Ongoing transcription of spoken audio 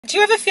Do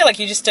you ever feel like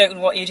you just don't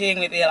know what you're doing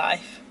with your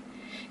life?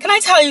 Can I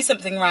tell you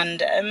something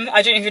random?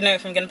 I don't even know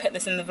if I'm going to put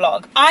this in the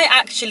vlog. I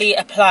actually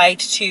applied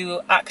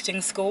to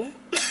acting school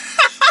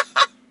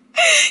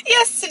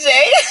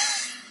yesterday.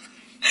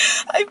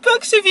 I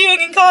booked a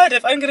viewing in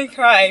Cardiff. I'm going to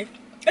cry.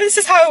 This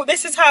is how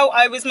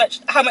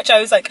much I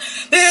was like,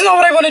 this is not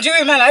what I want to do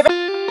in my life.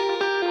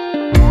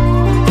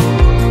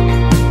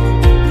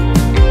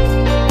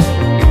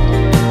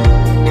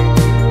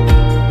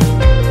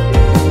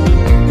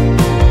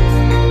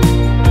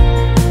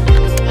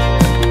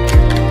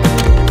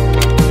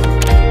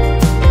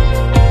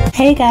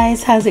 Hey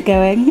guys, how's it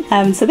going?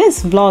 So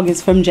this vlog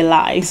is from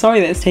July.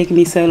 Sorry that it's taken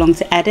me so long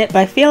to edit, but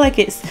I feel like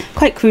it's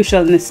quite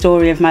crucial in the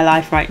story of my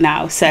life right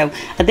now. So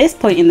at this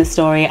point in the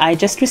story, I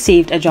just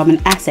received a job in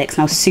Essex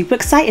and I was super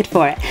excited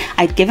for it.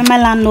 I'd given my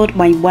landlord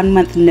my 1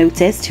 month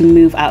notice to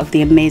move out of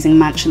the amazing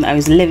mansion that I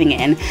was living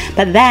in.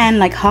 But then,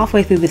 like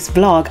halfway through this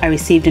vlog, I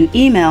received an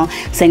email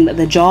saying that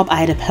the job I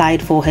had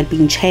applied for had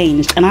been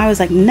changed. And I was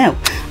like, no,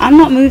 I'm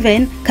not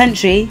moving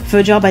country for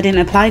a job I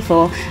didn't apply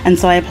for. And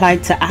so I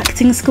applied to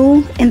acting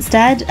school instead.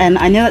 And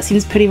I know that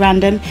seems pretty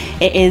random.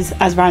 It is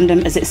as random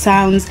as it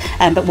sounds,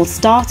 but we'll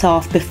start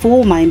off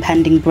before my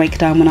impending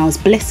breakdown when I was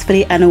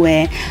blissfully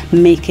unaware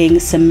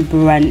making some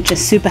brunch, a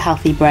super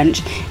healthy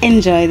brunch.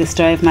 Enjoy the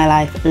story of my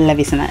life. Love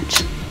you so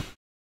much.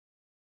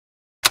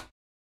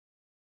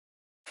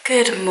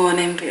 Good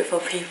morning, beautiful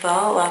people.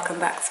 Welcome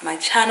back to my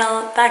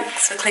channel.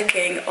 Thanks for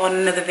clicking on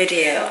another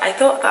video. I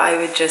thought that I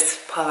would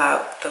just pull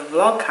out the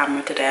vlog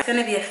camera today. It's going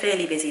to be a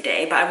fairly busy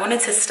day, but I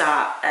wanted to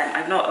start,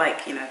 I've not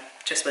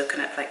just woken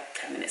up like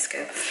 10 minutes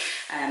ago,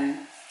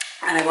 and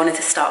I wanted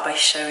to start by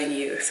showing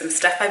you some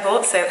stuff I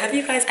bought. So have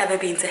you guys ever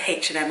been to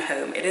H&M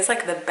Home? It is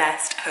like the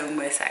best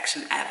homeware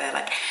section ever.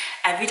 Like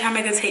every time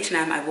I go to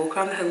H&M, I walk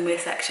around the homeware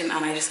section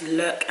and I just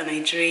look and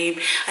I dream.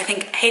 I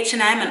think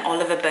H&M and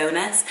Oliver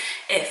Bonus,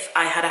 if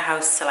I had a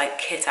house to like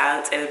kit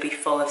out, it would be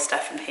full of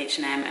stuff from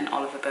H&M and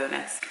Oliver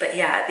Bonus. But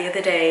yeah, the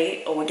other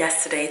day, or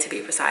yesterday to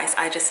be precise,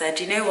 I just said,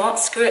 you know what,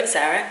 screw it,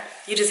 Sarah.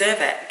 You deserve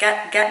it.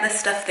 Get the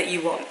stuff that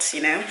you want,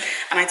 you know?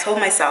 And I told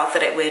myself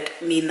that it would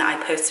mean that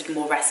I posted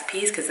more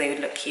recipes because they would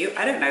look cute.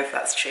 I don't know if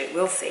that's true,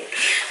 we'll see.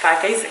 But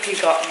I basically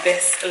got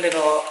this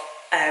little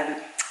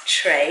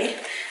tray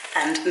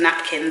and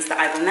napkins that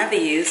I will never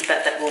use,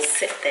 but that will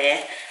sit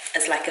there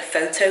as like a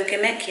photo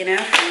gimmick, you know,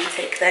 and you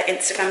take their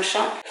Instagram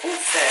shot.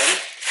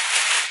 Also,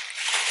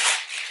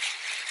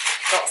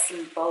 got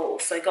some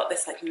bowls. So I got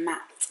this like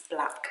matte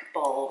black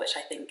bowl, which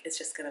I think is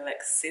just gonna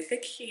look super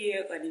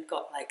cute when you've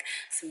got like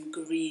some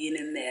green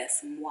in there,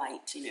 some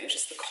white, you know,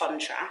 just the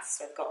contrast.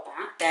 So I've got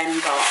that. Then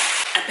got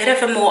a bit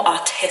of a more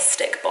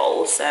artistic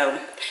bowl. So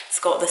it's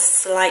got the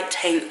slight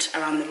taint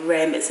around the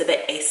rim. It's a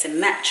bit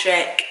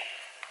asymmetric.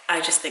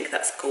 I just think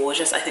that's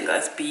gorgeous. I think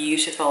that's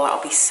beautiful.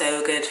 That'll be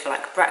so good for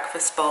like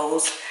breakfast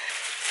bowls.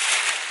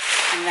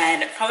 And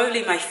then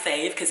probably my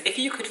fave, because if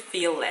you could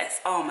feel this,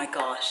 oh my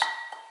gosh,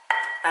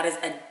 that is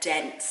a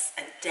dense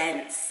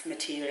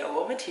material.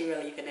 What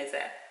material even is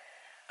it?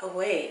 Oh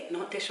wait,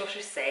 not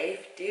dishwasher safe,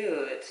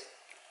 dude.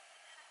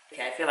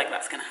 Okay, I feel like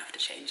that's gonna have to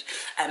change.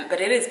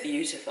 But it is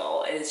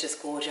beautiful. It is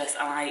just gorgeous,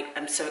 and I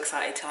am so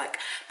excited to like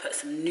put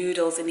some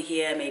noodles in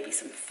here, maybe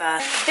some pho.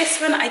 This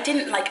one I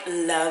didn't like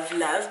love,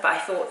 but I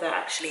thought that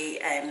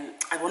actually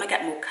I want to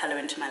get more colour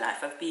into my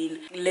life. I've been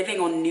living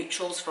on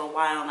neutrals for a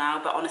while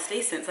now, but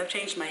honestly, since I've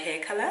changed my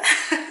hair colour,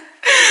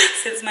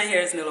 since my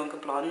hair is no longer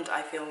blonde,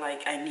 I feel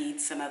like I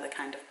need some other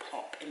kind of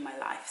pop in my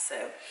life.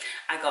 So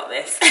I got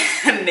this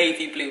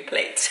navy blue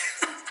plate.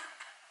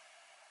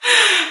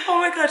 Oh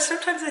my god,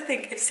 sometimes I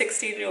think if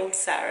 16-year-old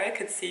Sarah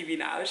could see me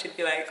now, she'd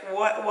be like,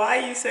 what, why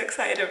are you so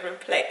excited over a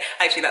plate?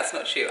 Actually, that's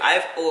not true.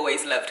 I've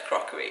always loved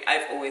crockery.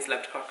 I've always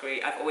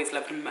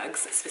loved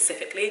mugs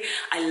specifically.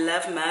 I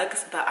love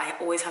mugs, but I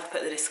always have to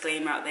put the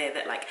disclaimer out there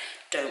that like,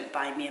 don't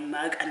buy me a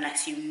mug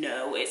unless you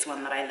know it's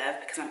one that I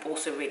love, because I'm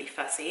also really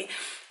fussy.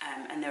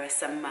 And there are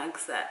some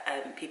mugs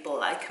that people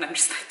like, and I'm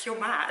just like, you're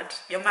mad.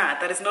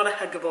 That is not a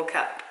huggable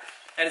cup.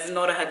 That is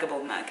not a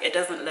huggable mug. It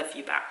doesn't love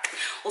you back.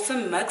 Also,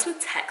 mugs with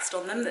text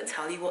on them that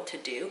tell you what to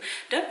do.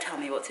 Don't tell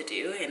me what to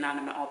do,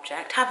 inanimate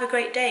object. Have a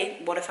great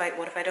day. What if I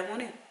don't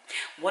want to?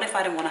 What if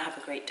I don't want to have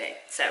a great day?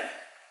 So,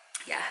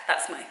 yeah,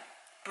 that's my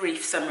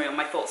brief summary on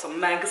my thoughts on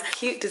mugs. How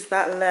cute does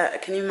that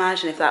look? Can you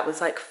imagine if that was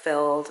like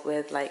filled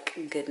with like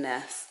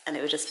goodness, and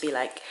it would just be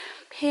like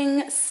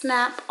ping,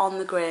 snap on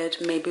the grid,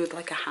 maybe with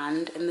like a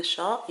hand in the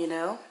shot, you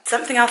know?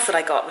 Something else that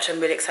I got, which I'm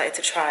really excited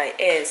to try,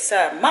 is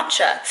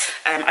matcha.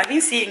 I've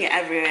been seeing it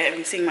everywhere. I've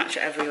been seeing matcha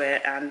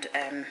everywhere, and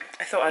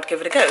I thought I'd give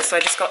it a go. So I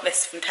just got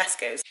this from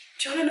Tesco's.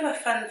 Do you want to know a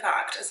fun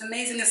fact? As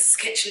amazing as this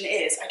kitchen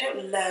is, I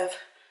don't love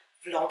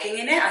vlogging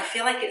in it. I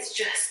feel like there's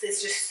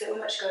just so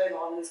much going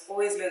on. There's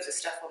always loads of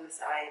stuff on the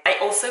side. I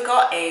also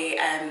got a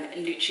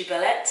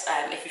NutriBullet.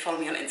 If you follow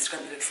me on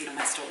Instagram, you'll have seen on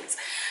my stories.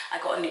 I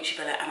got a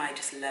NutriBullet and I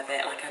just love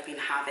it. Like, I've been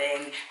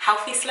having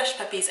healthy slush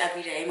puppies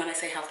every day. And when I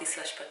say healthy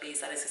slush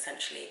puppies, that is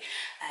essentially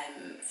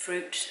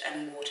fruit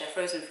and water,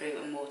 frozen fruit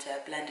and water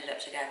blended up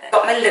together.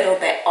 Got my little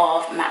bit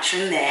of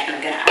matcha in there, and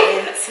I'm gonna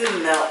add in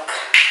some milk.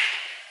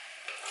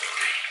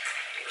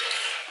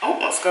 Oh,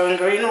 that's going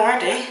green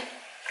already. I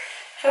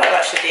feel like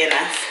that should be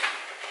enough.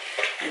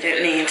 I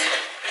don't need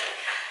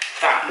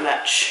that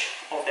much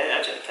of it,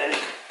 I don't think.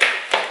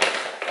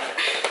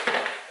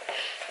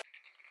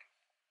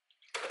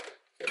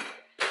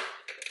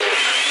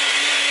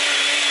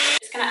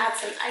 Just gonna add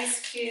some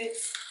ice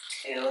cubes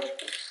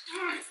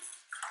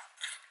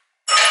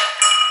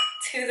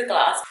to the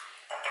glass.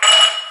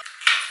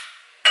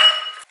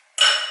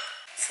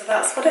 So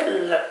that's what it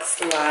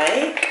looks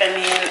like. I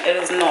mean, it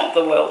is not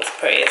the world's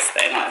prettiest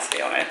thing, let's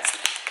be honest.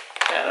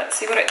 But let's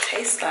see what it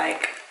tastes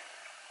like.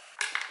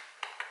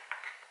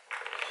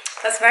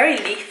 That's very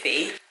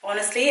leafy.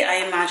 Honestly, I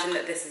imagine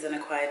that this is an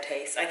acquired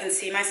taste. I can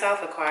see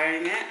myself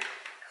acquiring it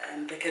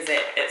because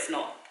it's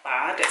not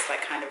bad. It's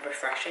like kind of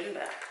refreshing,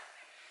 but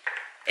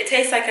it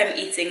tastes like I'm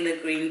eating the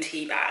green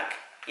tea bag.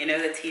 You know,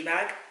 the tea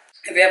bag?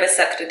 Have you ever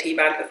sucked a tea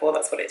bag before?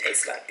 That's what it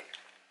tastes like.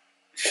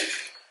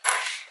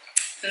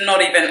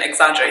 Not even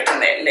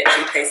exaggerating, it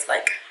literally tastes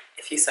like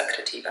if you sucked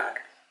a tea bag.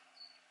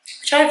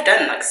 Which I've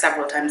done like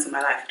several times in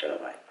my life, I don't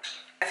know why.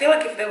 I feel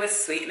like if there was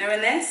sweetener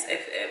in this,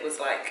 if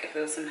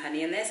there was some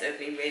honey in this, it would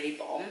be really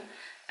bomb.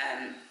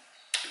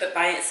 But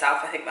by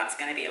itself, I think that's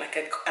going to be like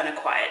an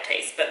acquired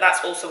taste. But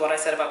that's also what I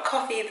said about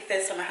coffee the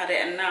first time I had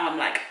it, and now I'm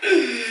like,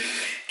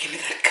 give me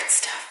that good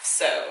stuff.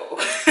 So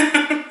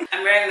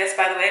I'm wearing this,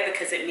 by the way,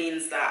 because it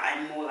means that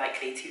I'm more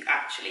likely to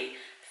actually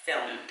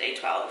film day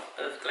 12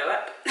 of Glow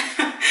Up.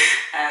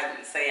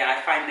 So yeah,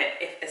 I find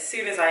that as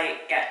soon as I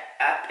get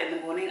up in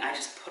the morning, I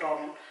just put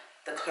on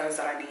the clothes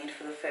that I need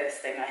for the first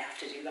thing I have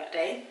to do that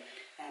day.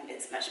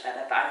 It's much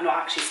better, but I've not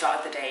actually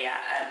started the day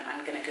yet.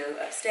 I'm going to go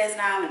upstairs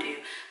now and do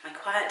my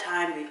quiet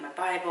time, read my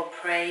Bible,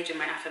 pray, do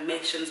my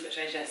affirmations, which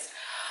I just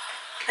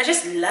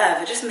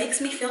love. It just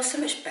makes me feel so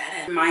much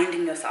better.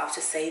 Reminding yourself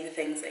to say the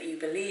things that you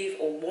believe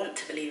or want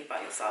to believe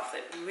about yourself,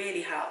 that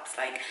really helps.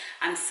 Like,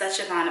 I'm such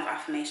a fan of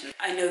affirmations.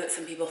 I know that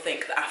some people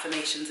think that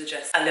affirmations are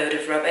just a load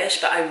of rubbish,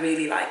 but I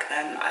really like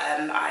them.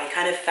 I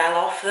kind of fell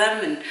off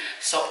them and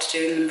stopped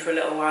doing them for a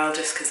little while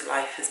just because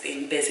life has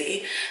been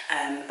busy.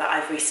 But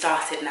I've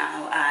restarted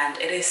now, and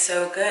it is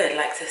so good.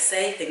 Like, to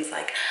say things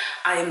like,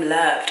 I am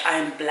loved, I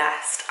am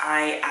blessed,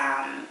 I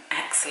am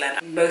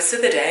excellent. Most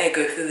of the day, I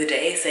go through the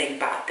day saying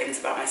bad things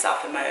about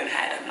myself in my own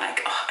head. I'm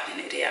like, oh, I'm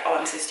an idiot, oh,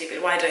 I'm so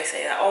stupid, why did I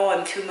say that, oh,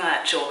 I'm too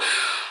much, or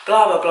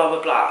blah, blah, blah,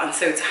 blah, blah. And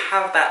so to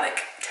have that like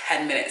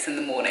 10 minutes in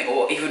the morning,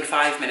 or even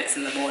 5 minutes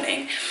in the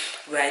morning,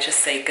 where I just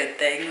say good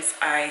things,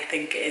 I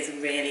think it is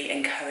really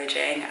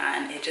encouraging,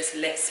 and it just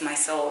lifts my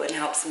soul and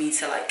helps me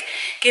to like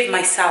give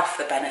myself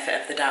the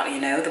benefit of the doubt, you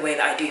know, the way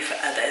that I do for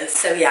others.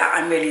 So yeah,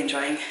 I'm really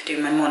enjoying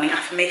doing my morning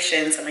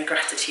affirmations and my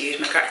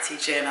gratitude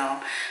journal,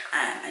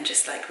 and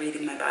just like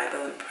reading my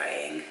Bible and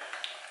praying.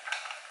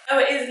 Oh,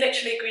 it is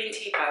literally green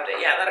tea powder.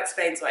 Yeah, that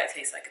explains why it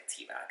tastes like a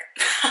tea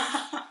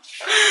bag.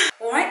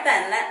 All right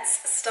then,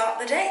 let's start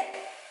the day.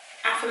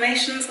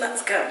 Affirmations,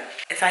 let's go.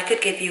 If I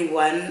could give you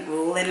one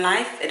rule in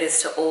life, it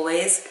is to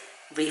always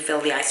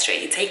refill the ice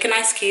tray. You take an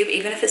ice cube,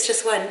 even if it's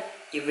just one,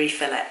 you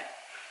refill it.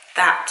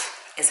 That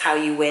is how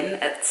you win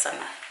at the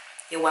summer.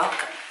 You're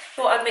welcome.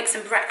 Thought I'd make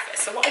some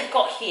breakfast. So what I've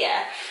got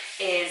here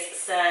is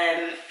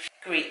some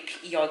Greek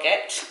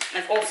yogurt.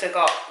 I've also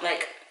got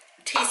like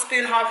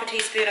half a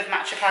teaspoon of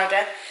matcha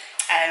powder.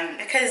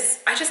 Because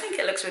I just think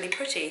it looks really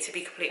pretty, to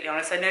be completely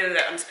honest. I know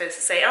that I'm supposed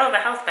to say, oh, the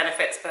health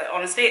benefits, but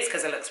honestly, it's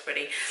because it looks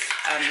pretty.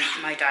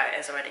 My diet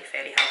is already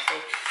fairly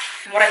healthy.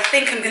 What I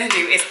think I'm going to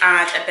do is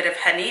add a bit of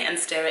honey and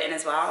stir it in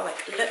as well.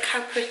 Like, look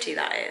how pretty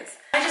that is.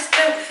 I just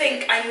don't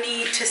think I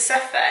need to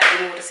suffer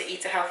in order to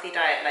eat a healthy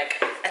diet.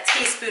 Like, a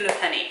teaspoon of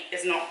honey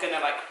is not going to,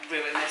 like,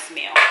 ruin this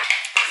meal.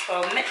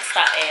 So I'll mix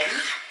that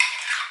in.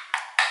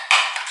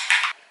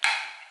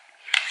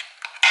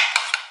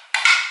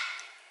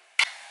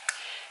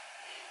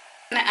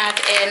 I'm going to add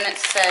in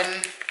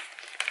some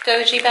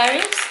goji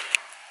berries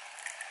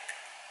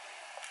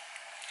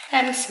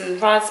and some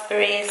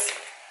raspberries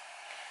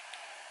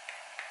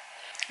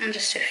and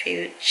just a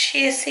few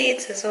chia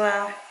seeds as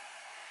well.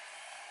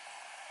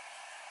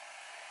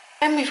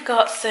 And we've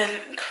got some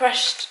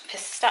crushed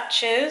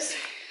pistachios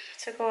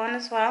to go on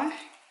as well.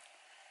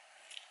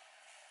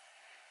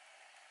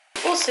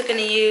 I'm also going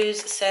to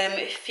use some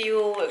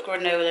fuel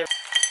granola.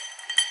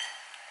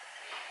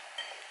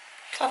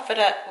 Top it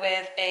up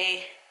with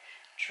a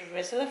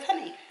drizzle of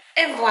honey.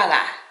 And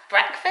voila,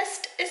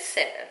 breakfast is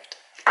served.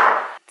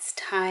 It's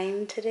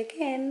time to dig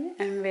in.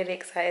 I'm really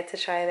excited to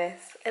try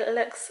this. It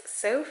looks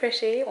so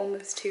pretty,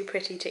 almost too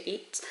pretty to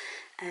eat,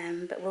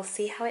 but we'll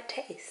see how it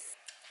tastes.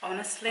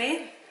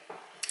 Honestly,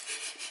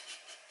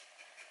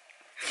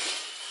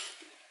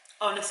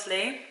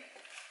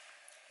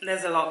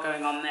 there's a lot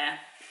going on there.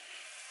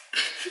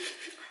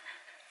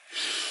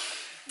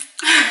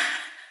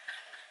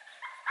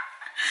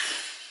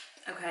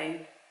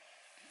 Okay,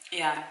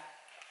 yeah.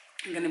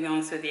 I'm going to be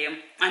honest with you.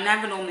 I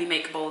never normally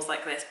make bowls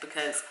like this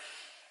because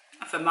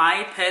for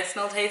my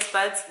personal taste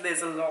buds,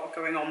 there's a lot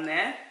going on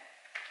there.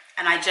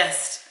 And I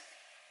just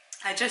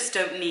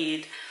don't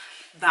need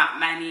that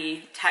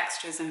many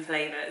textures and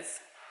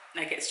flavors.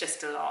 Like, it's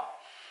just a lot.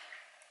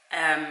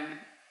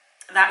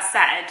 That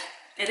said,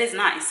 it is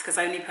nice because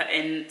I only put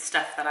in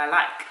stuff that I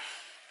like.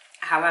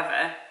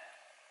 However,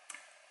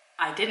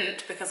 I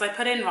didn't because I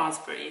put in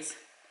raspberries.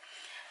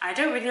 I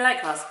don't really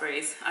like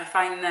raspberries. I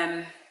find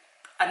them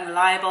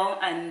unreliable,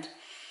 and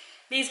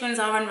these ones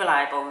are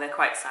unreliable. They're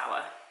quite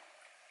sour.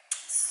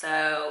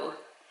 So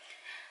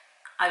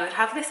I would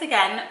have this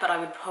again, but I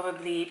would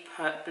probably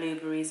put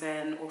blueberries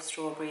in or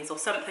strawberries or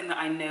something that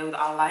I know that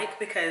I'll like,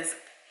 because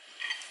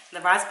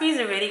the raspberries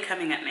are really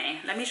coming at me.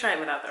 Let me try it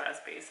without the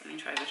raspberries. Let me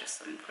try it with just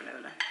some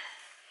granola.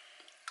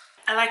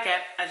 I like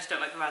it, I just don't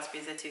like the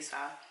raspberries, they're too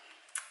sour.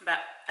 But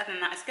other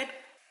than that, it's good.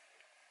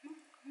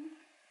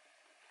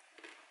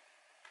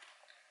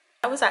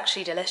 That was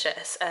actually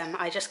delicious.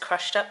 I just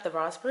crushed up the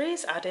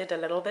raspberries, added a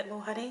little bit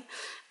more honey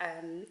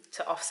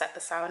to offset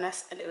the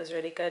sourness, and it was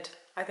really good.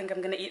 I think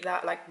I'm going to eat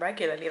that like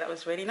regularly. That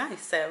was really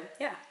nice, so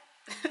yeah.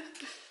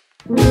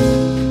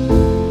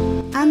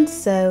 And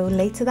so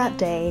later that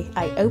day,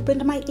 I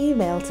opened my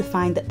email to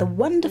find that the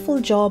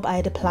wonderful job I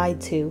had applied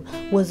to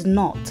was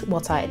not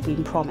what I had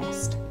been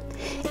promised.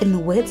 In the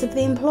words of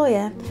the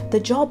employer, the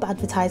job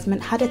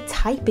advertisement had a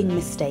typing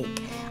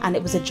mistake, and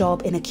it was a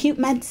job in acute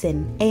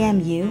medicine,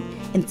 AMU,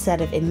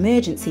 instead of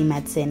emergency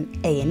medicine,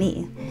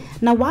 A&E.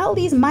 Now, while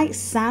these might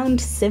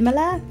sound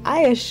similar,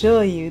 I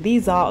assure you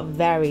these are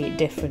very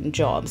different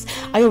jobs.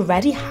 I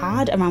already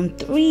had around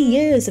 3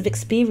 years of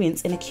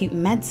experience in acute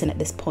medicine at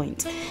this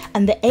point,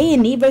 and the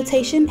A&E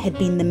rotation had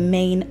been the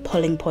main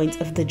pulling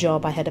point of the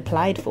job I had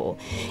applied for.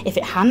 If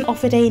it hadn't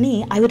offered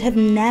A&E, I would have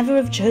never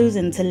have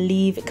chosen to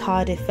leave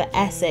Cardiff for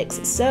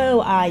Essex,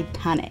 so I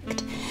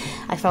panicked.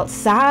 I felt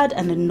sad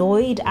and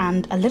annoyed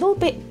and a little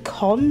bit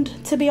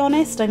conned, to be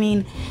honest. I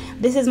mean,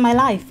 this is my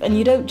life and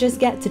you don't just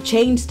get to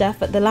change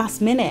stuff at the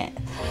last minute.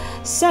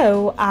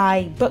 So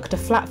I booked a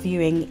flat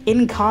viewing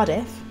in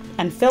Cardiff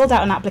and filled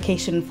out an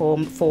application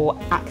form for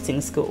acting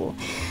school.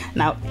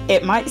 Now,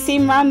 it might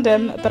seem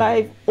random, but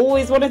I've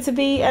always wanted to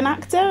be an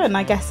actor, and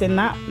I guess in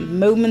that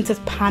moment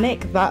of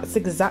panic, that's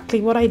exactly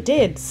what I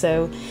did.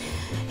 So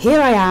here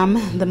I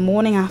am, the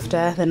morning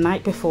after, the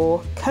night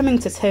before, coming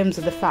to terms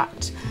with the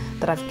fact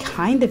that I've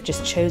kind of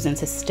just chosen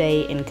to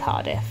stay in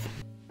Cardiff.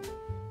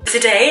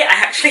 Today I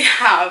actually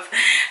have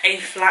a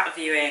flat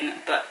viewing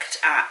booked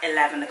at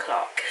 11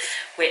 o'clock,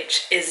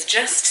 which is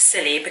just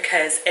silly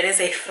because it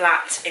is a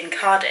flat in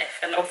Cardiff,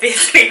 and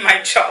obviously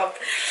my job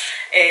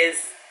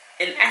is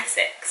in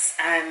Essex.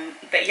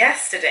 But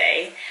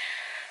yesterday,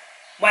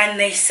 when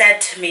they said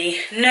to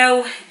me,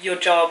 no, your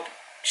job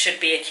should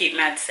be acute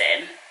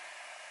medicine,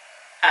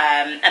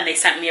 and they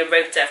sent me a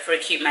rota for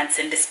acute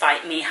medicine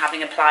despite me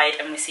having applied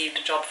and received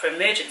a job for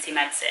emergency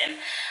medicine,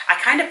 I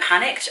kind of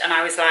panicked, and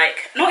I was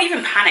like, not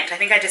even panicked, I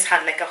think I just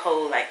had like a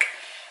whole like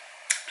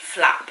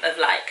flap of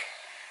like,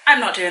 I'm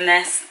not doing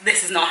this,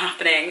 this is not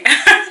happening.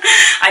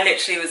 I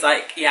literally was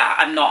like, yeah,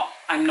 I'm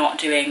not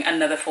doing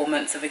another 4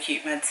 months of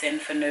acute medicine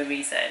for no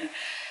reason.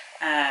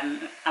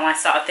 And I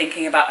started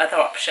thinking about other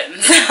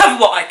options of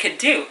what I could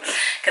do,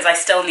 because I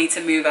still need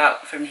to move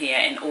out from here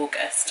in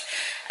August.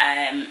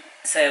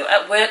 So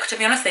at work, to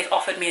be honest, they've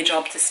offered me a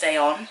job to stay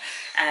on,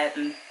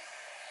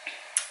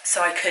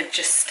 so I could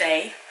just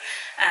stay.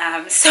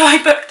 So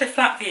I booked a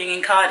flat viewing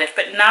in Cardiff,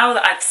 but now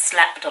that I've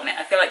slept on it,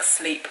 I feel like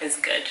sleep is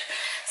good.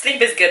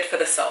 Sleep is good for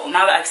the soul.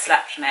 Now that I've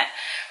slept on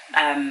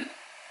it,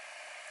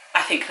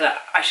 I think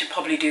that I should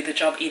probably do the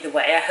job either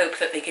way. I hope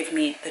that they give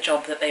me the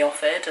job that they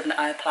offered and that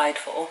I applied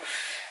for.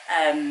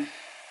 I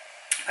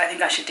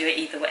think I should do it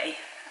either way.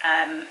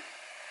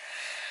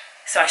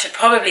 So I should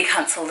probably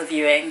cancel the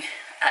viewing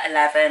at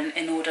 11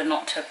 in order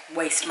not to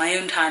waste my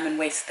own time and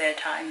waste their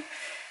time.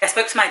 I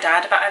spoke to my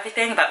dad about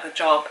everything, about the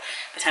job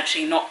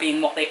potentially not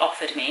being what they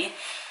offered me,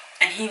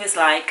 and he was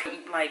like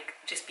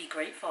just be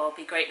grateful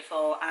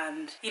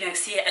and, you know,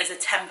 see it as a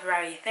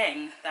temporary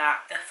thing, that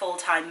a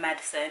full-time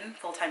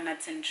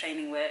medicine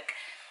training work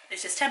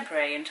is just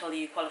temporary until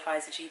you qualify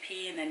as a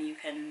GP, and then you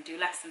can do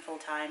less than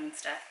full-time and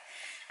stuff.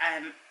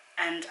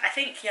 And I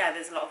think, yeah,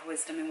 there's a lot of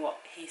wisdom in what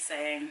he's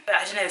saying. But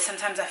I don't know,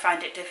 sometimes I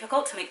find it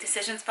difficult to make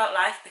decisions about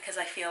life, because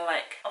I feel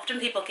like often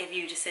people give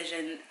you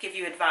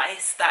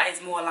advice that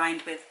is more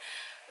aligned with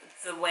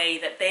the way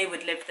that they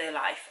would live their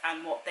life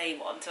and what they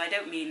want. So I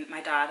don't mean my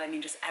dad, I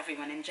mean just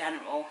everyone in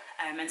general.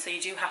 And so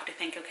you do have to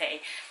think,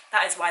 okay,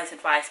 that is wise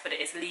advice, but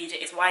it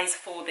is wise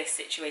for this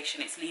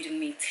situation. It's leading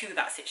me to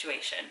that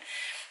situation.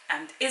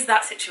 And is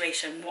that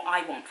situation what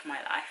I want for my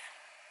life?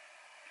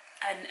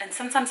 And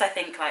sometimes I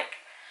think, like,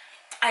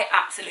 I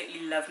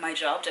absolutely love my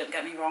job, don't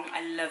get me wrong,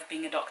 I love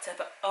being a doctor,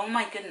 but oh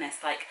my goodness,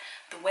 like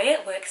the way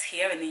it works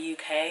here in the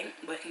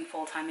UK, working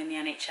full-time in the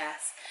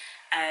NHS,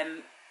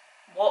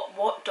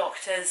 what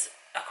doctors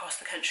across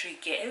the country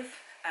give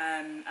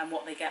and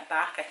what they get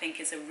back, I think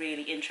is a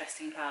really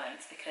interesting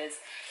balance, because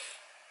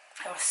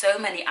there are so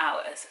many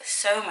hours.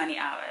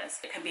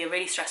 It can be a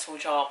really stressful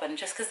job, and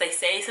just because they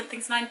say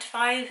something's 9 to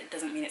 5, it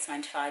doesn't mean it's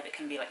 9 to 5, it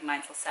can be like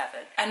 9 till 7.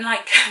 And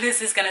like,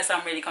 this is going to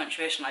sound really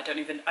controversial, I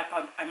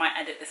might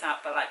edit this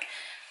out, but like,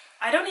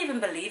 I don't even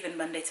believe in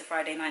Monday to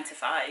Friday 9 to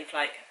 5.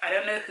 Like, I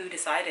don't know who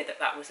decided that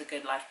that was a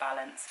good life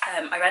balance.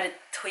 I read a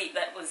tweet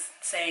that was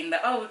saying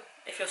that, oh,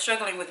 if you're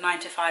struggling with 9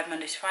 to 5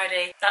 Monday to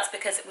Friday, that's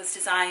because it was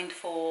designed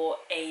for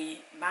a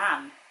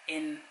man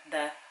in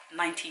the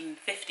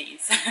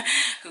 1950s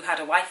who had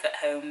a wife at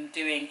home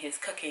doing his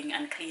cooking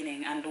and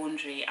cleaning and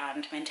laundry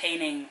and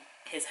maintaining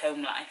his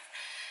home life.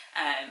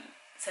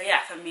 So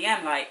yeah, for me,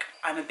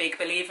 I'm a big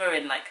believer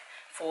in like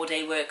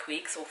 4-day work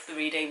weeks or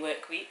 3-day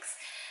work weeks,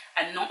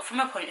 and not from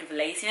a point of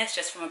laziness,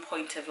 just from a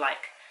point of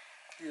like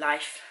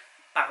life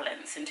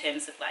balance, in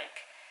terms of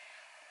like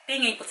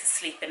being able to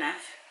sleep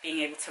enough, being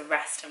able to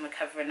rest and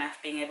recover enough,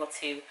 being able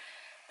to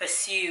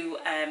pursue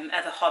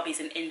other hobbies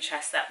and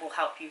interests that will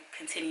help you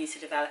continue to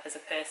develop as a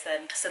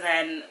person. So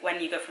then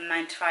when you go from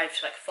 9 to 5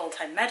 to like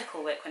full-time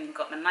medical work, when you've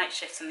got the night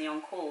shifts and the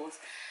on-calls,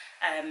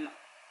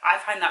 I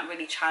find that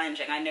really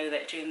challenging. I know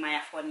that during my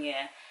F1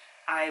 year,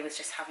 I was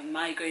just having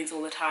migraines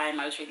all the time.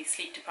 I was really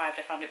sleep deprived.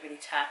 I found it really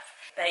tough.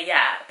 But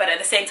yeah, but at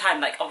the same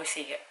time, like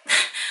obviously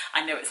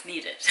I know it's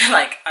needed.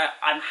 Like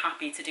I'm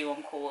happy to do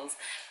on-calls.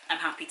 I'm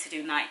happy to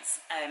do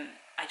nights. I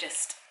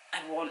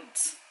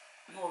want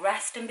more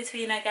rest in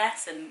between, I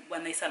guess. And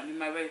when they sent me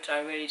my rota, I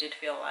really did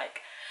feel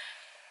like,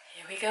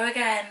 here we go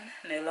again,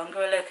 no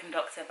longer a locum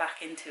doctor,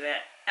 back into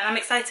it. And I'm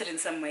excited in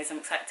some ways. I'm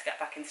excited to get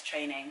back into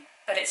training,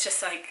 but it's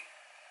just like,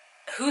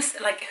 who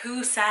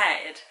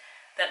said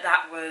that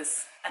that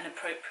was an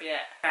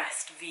appropriate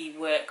rest v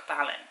work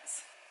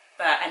balance?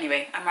 But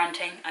anyway, I'm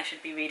ranting. I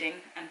should be reading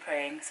and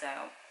praying, so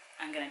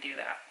I'm gonna do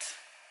that.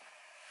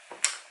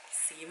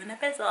 See you in a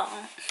bit.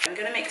 I'm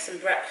gonna make some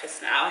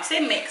breakfast now. I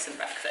say make some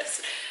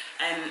breakfast.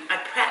 I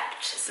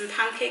prepped some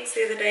pancakes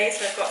the other day,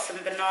 so I've got some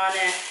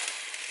banana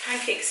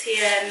pancakes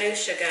here, no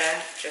sugar,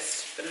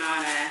 just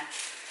banana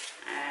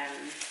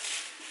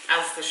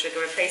as the sugar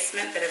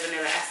replacement, bit of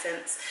vanilla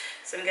essence.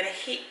 So I'm going to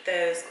heat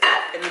those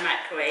up in the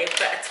microwave.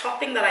 But a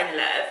topping that I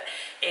love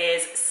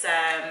is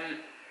some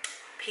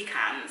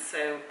pecans.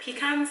 So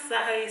pecans, is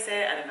that how you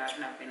say it? I don't know, I've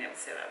never been able to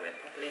say that word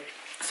properly.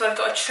 So I've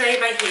got a tray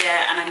by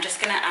here, and I'm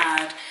just going to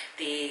add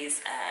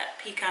these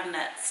pecan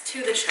nuts to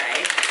the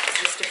tray,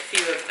 just a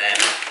few of them.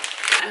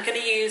 I'm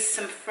going to use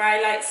some Fry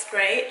Light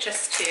spray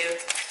just to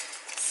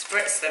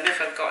spritz them,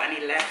 if I've got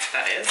any left,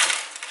 that is.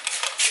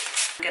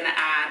 I'm going to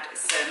add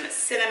some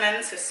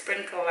cinnamon, so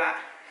sprinkle that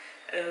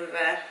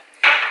over.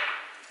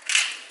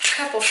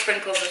 A couple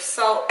sprinkles of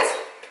salt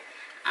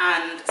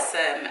and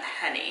some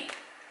honey.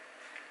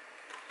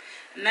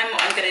 And then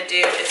what I'm going to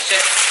do is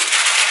just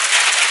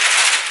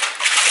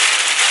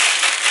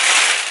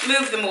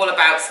move them all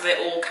about so they're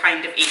all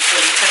kind of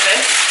equally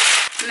covered.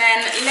 And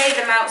then lay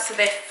them out so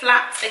they're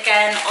flat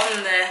again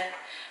on the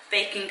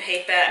baking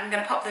paper. I'm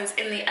going to pop those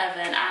in the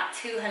oven at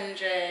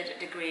 200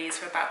 degrees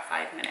for about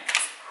 5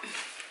 minutes.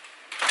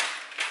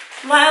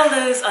 While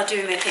those are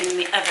doing their thing in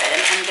the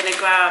oven, I'm going to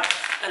grab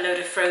a load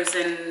of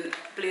frozen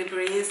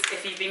blueberries.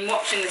 If you've been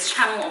watching this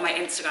channel or my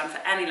Instagram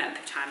for any length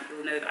of time,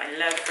 you'll know that I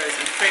love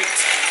frozen fruit.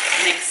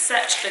 It makes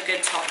such a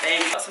good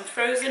topping. Got some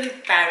frozen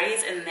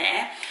berries in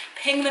there.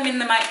 Ping them in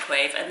the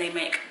microwave and they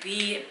make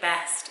the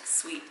best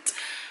sweet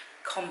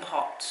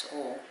compote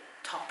or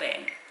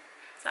topping.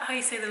 Is that how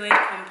you say the word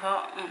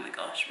compote? Oh my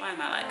gosh, why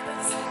am I like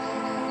this?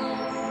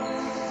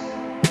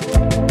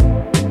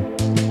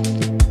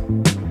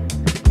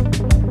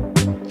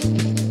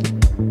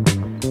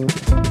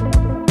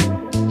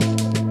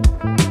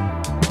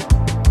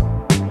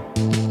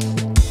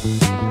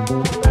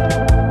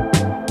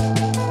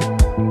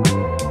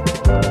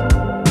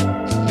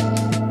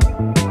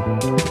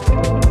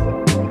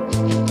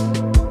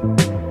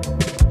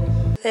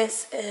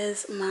 This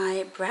is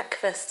my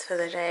breakfast for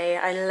the day.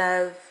 I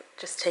love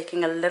just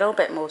taking a little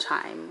bit more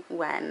time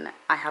when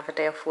I have a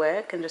day off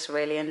work and just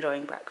really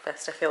enjoying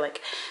breakfast. I feel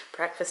like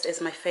breakfast is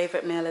my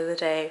favourite meal of the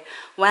day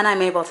when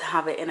I'm able to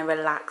have it in a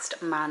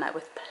relaxed manner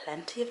with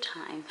plenty of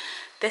time.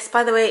 This,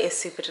 by the way, is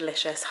super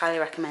delicious. Highly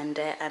recommend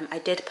it. I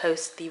did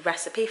post the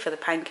recipe for the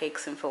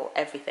pancakes and for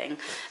everything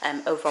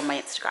over on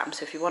my Instagram.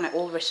 So if you want it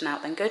all written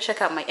out, then go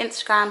check out my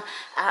Instagram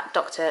at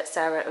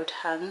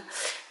DrSaraOtung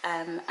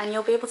and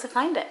you'll be able to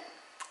find it.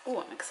 Oh,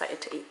 I'm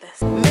excited to eat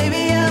this.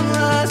 Maybe I'm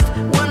lost,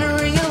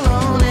 wandering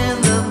alone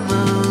in the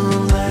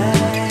moonlight.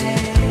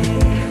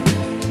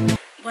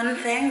 One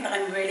thing that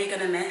I'm really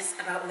gonna miss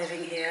about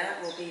living here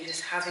will be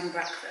just having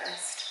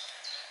breakfast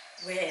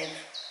with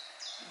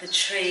the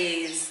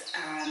trees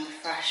and the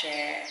fresh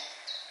air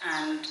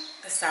and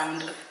the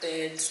sound of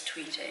birds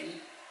tweeting.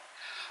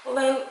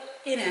 Although,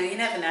 you know, you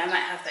never know, I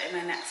might have that in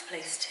my next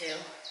place too.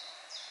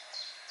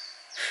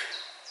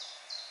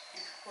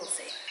 Yeah, we'll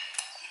see.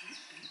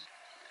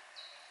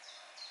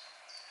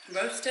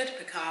 Roasted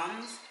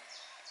pecans,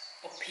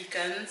 or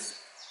pecans,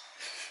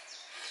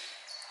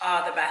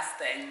 are the best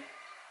thing.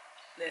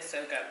 They're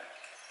so good.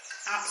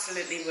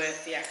 Absolutely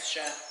worth the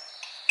extra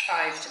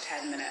 5 to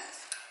 10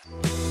 minutes.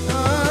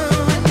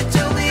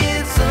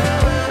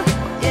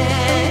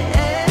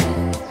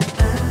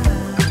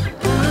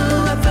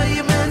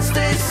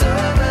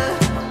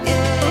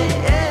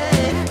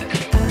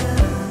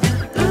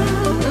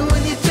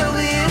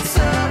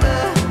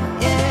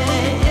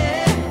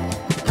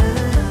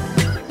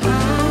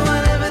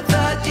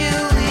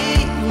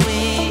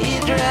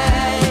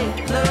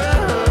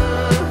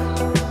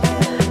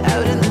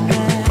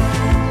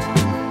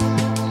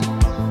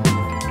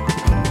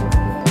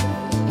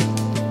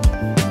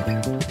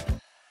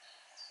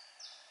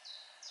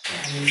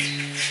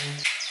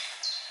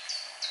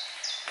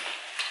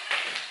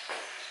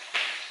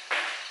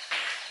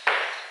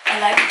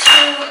 like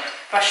to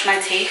brush my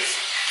teeth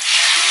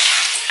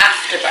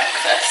after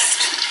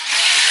breakfast.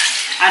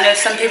 I know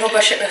some people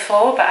brush it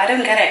before, but I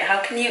don't get it.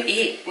 How can you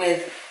eat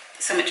with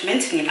so much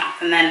mint in your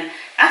mouth and then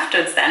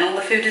afterwards then all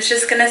the food is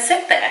just gonna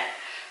sit there?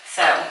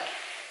 So,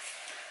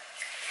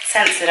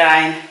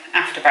 Sensodyne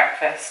after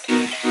breakfast.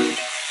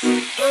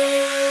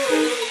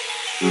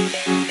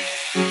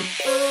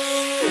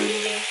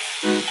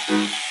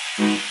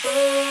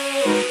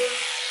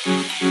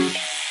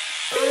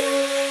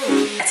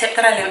 A tip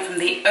that I learned from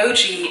the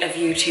OG of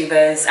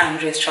YouTubers,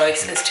 Andrew's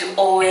Choice, is to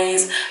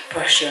always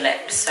brush your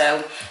lips.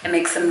 So it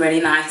makes them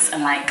really nice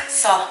and like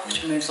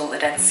soft, removes all the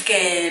dead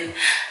skin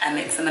and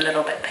makes them a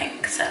little bit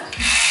pink. So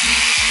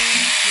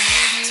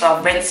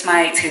I'll rinse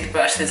my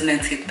toothbrush, there's no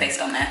toothpaste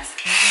on this.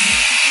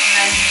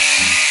 And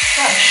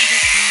brush.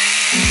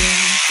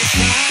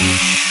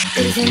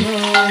 Isn't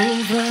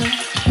over.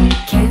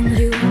 Can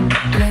you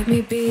let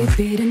me be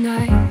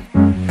tonight?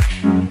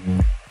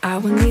 I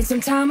will need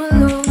some time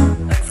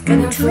alone. Let's get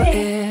into it.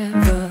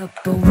 Forever,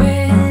 but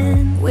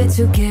when we're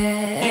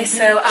together. Okay,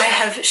 so I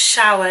have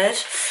showered,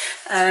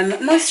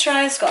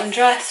 moisturised, got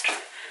undressed,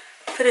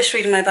 finished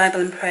reading my Bible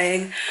and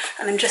praying,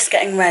 and I'm just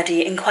getting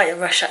ready in quite a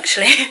rush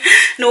actually.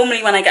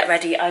 Normally when I get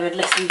ready I would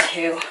listen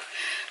to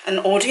an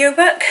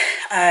audiobook,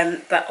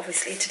 but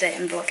obviously today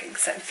I'm vlogging,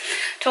 so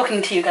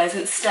talking to you guys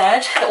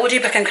instead. The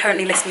audiobook I'm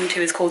currently listening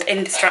to is called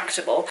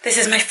Indestructible. This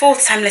is my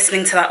 4th time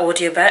listening to that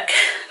audiobook.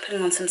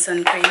 Putting on some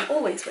sun cream,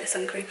 always wear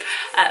sun cream.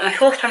 My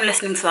 4th time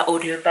listening to that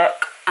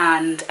audiobook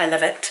and I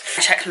love it.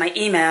 I checked my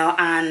email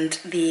and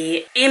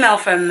the email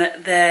from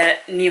the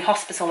new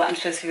hospital that I'm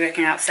supposed to be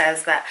working out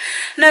says that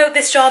no,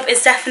 this job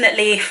is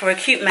definitely for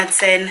acute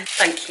medicine,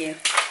 thank you.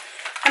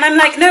 And I'm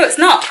like, no, it's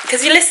not,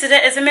 because you listed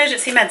it as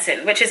emergency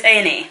medicine, which is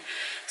A&E.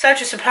 So I've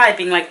just replied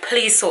being like,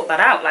 please sort that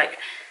out. Like,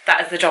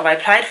 that is the job I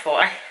applied for.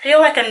 I feel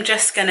like I'm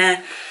just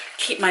gonna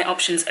keep my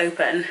options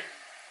open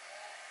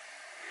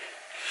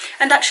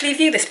and actually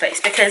view this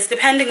place, because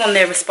depending on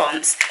their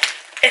response,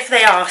 if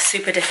they are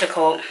super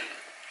difficult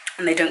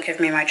and they don't give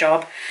me my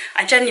job,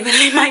 I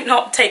genuinely might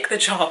not take the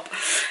job.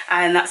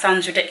 And that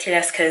sounds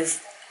ridiculous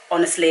because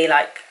honestly,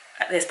 like,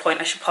 at this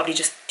point I should probably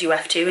just do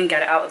F2 and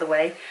get it out of the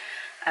way.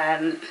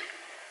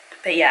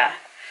 But yeah,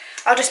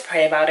 I'll just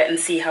pray about it and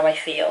see how I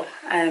feel,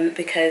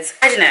 because,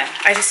 I don't know,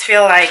 I just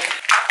feel like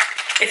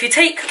if you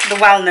take the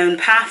well-known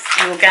path,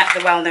 you will get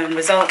the well-known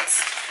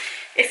results.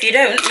 If you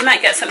don't, you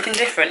might get something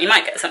different, you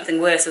might get something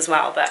worse as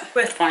well, but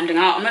worth finding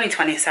out. I'm only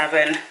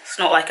 27, it's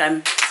not like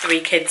I'm 3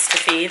 kids to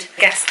feed.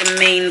 I guess the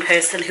main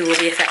person who will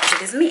be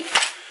affected is me.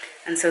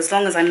 And so as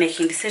long as I'm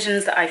making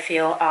decisions that I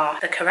feel are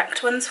the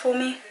correct ones for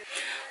me,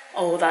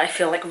 or that I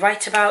feel like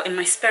right about in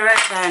my spirit,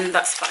 then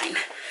that's fine.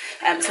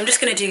 So I'm just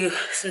going to do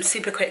some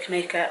super quick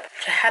makeup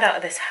to head out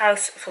of this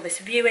house for this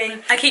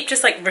viewing. I keep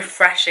just like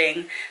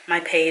refreshing my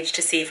page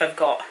to see if I've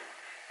got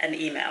an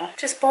email. It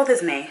just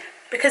bothers me,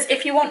 because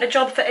if you want a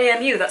job for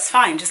AMU, that's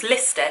fine, just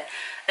list it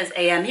as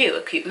AMU,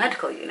 acute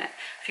medical unit.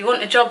 If you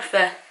want a job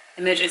for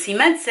emergency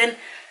medicine,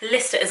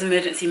 list it as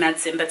emergency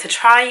medicine, but to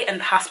try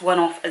and pass one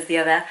off as the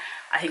other,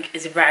 I think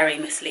is very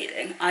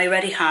misleading. I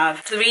already have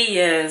 3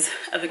 years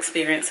of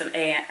experience in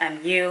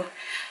AMU.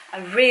 I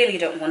really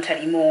don't want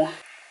any more.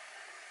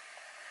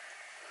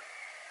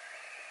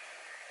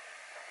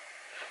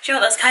 Do you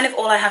know what, that's kind of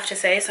all I have to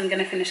say, so I'm going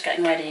to finish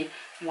getting ready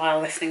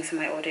while listening to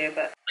my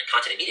audiobook.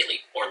 Content immediately,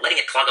 or letting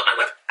it clog up my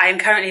web I am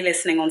currently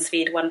listening on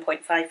speed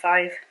 1.55.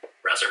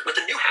 browser with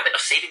the new habit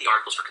of saving the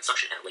articles for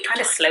consumption at a later Kind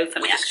of time. slow for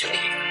me, With this new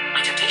actually. behavior,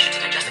 my temptation to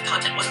digest the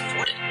content wasn't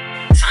thwarted.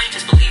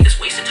 Scientists believe this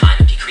wasted time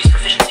and decreased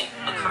proficiency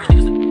occurs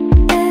because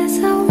There's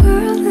a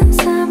world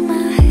inside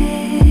my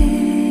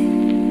head.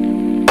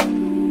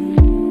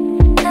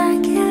 I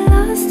get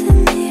lost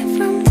in it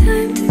from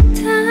time to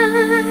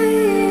time.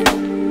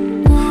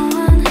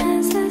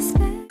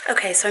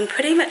 Okay, so I'm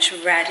pretty much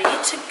ready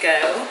to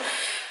go.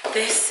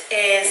 This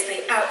is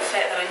the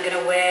outfit that I'm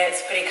gonna wear.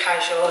 It's pretty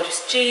casual,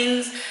 just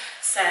jeans,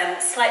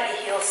 some slightly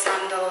heeled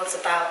sandals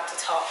about the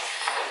top,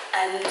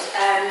 and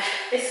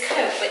this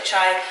coat,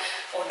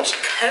 or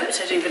coat,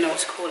 I don't even know what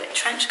to call it,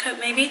 trench coat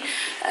maybe.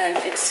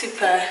 It's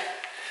super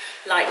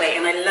lightweight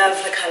and I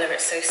love the colour,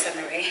 it's so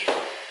summery.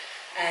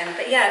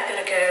 But yeah, I'm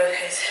gonna go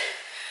because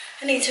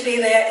I need to be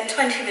there in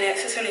 20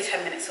 minutes. It's only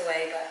 10 minutes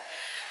away, but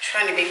I'm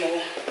trying to be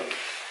more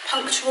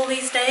punctual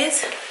these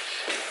days.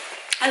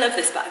 I love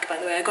this bag, by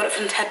the way. I got it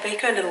from Ted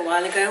Baker a little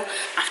while ago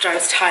after I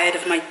was tired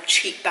of my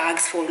cheap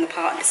bags falling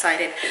apart and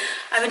decided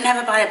I would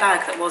never buy a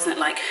bag that wasn't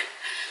like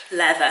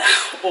leather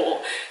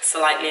or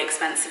slightly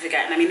expensive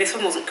again. I mean, this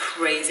one wasn't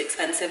crazy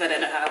expensive. I don't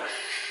know how.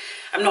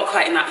 I'm not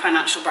quite in that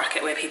financial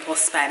bracket where people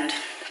spend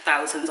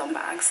thousands on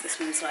bags. This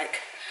one's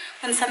like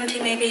 170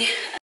 maybe.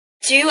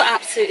 I do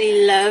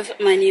absolutely love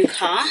my new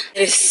car.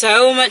 It is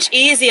so much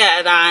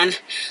easier than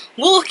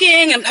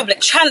walking and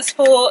public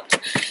transport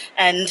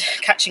and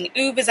catching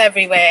Ubers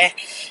everywhere.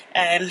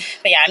 But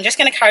yeah, I'm just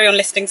going to carry on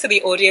listening to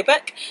the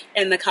audiobook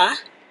in the car.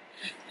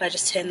 If I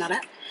just turn that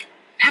up.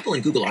 Apple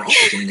and Google are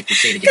also joining the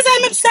crusade Because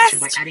I'm against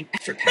obsessed. by adding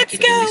extra pad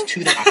capabilities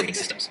to their operating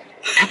systems.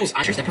 Apple's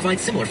iTunes that provide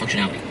similar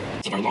functionality.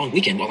 of our long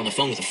weekend while on the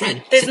phone with a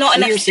friend. There's not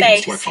enough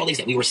space. To our colleagues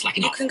that we were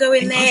slacking off. You can go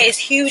in there. It's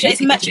huge.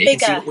 It's much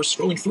bigger. See what we're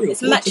scrolling through.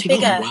 It's much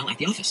bigger. While at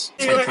the office.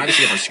 Despite the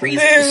privacy of our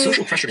screens, the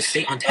social pressure to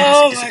stay on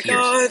task disappears.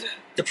 God.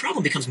 The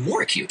problem becomes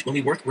more acute when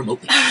we work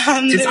remotely.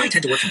 Since I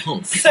tend to work from home,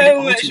 I so find it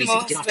all much too easy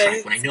more to get off space.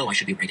 track when I know I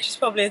should be writing. She's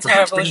probably a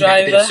Perhaps terrible bringing back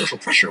a bit driver. of social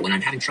pressure when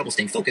I'm having trouble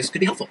staying focused could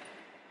be helpful.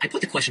 I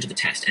put the question to the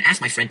test and asked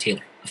my friend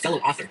Taylor, a fellow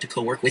author, to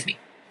co-work with me.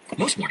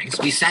 Most mornings,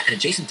 we sat at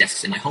adjacent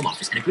desks in my home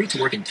office and agreed to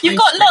work in time. You've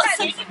got lots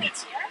of...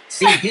 minutes.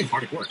 Seeing him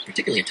hard at work,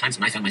 particularly at times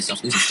when I found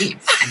myself losing steam,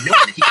 and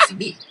knowing that he could see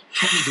me,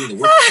 kept me doing the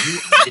work I knew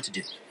I needed to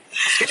do.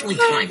 Scheduling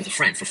time with a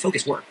friend for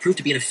focused work proved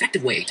to be an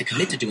effective way to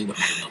commit to doing what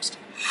mattered most.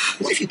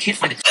 What if you can't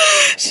find a...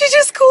 She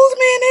just called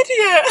me an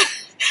idiot.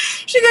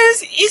 She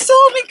goes, you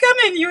saw me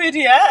coming, you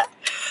idiot.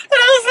 And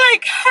I was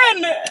like,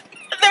 hen,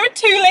 there are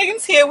 2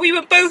 lanes here. We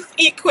were both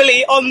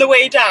equally on the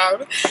way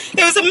down.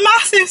 There was a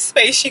massive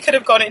space she could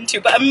have gone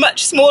into, but a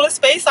much smaller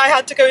space I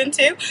had to go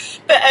into.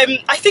 But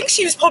I think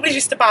she was probably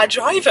just a bad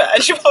driver,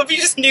 and she probably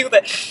just knew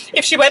that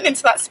if she went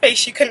into that space,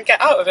 she couldn't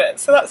get out of it.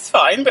 So that's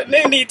fine, but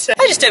no need to...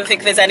 I just don't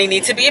think there's any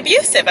need to be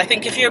abusive. I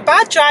think if you're a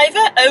bad driver,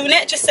 own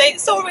it. Just say,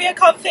 sorry, I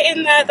can't fit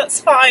in there. That's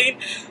fine.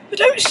 But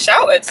don't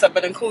shout at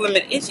someone and call them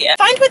an idiot.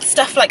 I find with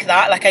stuff like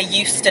that, like I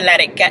used to let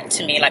it get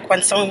to me. Like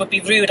when someone would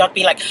be rude, I'd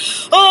be like,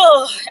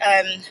 oh,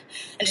 and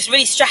just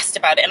really stressed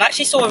about it. And I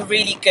actually saw a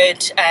really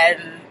good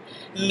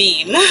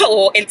meme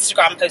or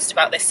Instagram post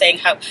about this, saying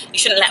how you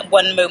shouldn't let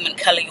one moment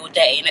colour your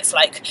day. And it's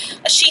like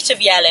a sheet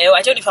of yellow.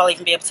 I don't know if I'll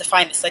even be able to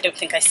find this. I don't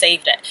think I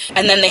saved it.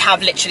 And then they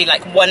have literally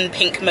like one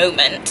pink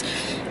moment,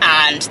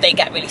 and they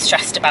get really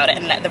stressed about it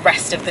and let the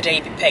rest of the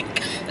day be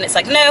pink. And it's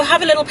like, no,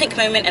 have a little pink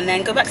moment and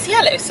then go back to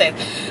yellow. So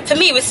for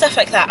me, with stuff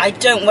like that, I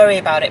don't worry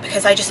about it,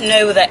 because I just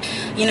know that,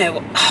 you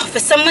know, for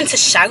someone to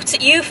shout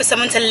at you, for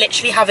someone to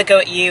literally have a go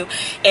at you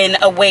in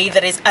a way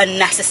that is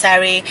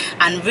unnecessary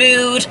and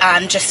rude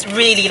and just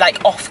really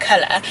like off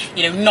colour,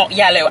 you know, not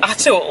yellow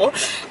at all,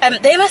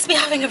 they must be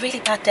having a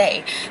really bad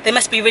day. They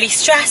must be really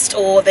stressed,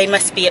 or they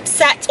must be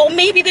upset, or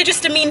maybe they're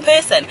just a mean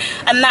person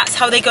and that's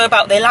how they go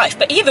about their life.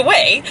 But either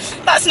way,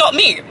 that's not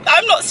me.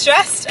 I'm not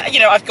stressed. You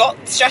know, I've got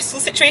stressful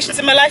situations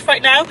in my life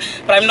right now,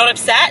 but I'm not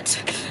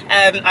upset.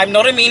 I'm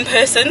not a mean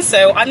person,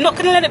 so I'm not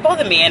going to let it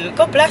bother me. And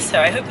God bless her.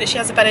 I hope that she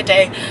has a better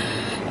day.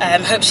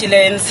 Hope she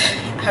learns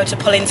how to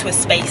pull into a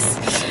space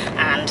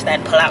and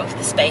then pull out of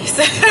the space.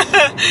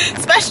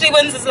 Especially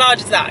ones as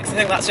large as that, because I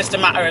think that's just a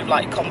matter of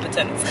like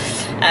competence.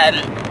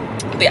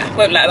 But yeah,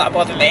 won't let that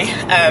bother me.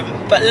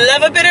 But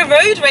love a bit of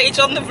road rage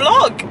on the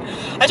vlog.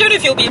 I don't know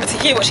if you'll be able to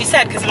hear what she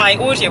said, because my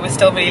audio was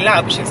still really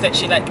loud, but she was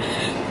literally like,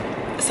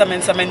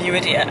 summon, you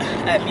idiot.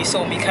 You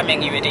saw me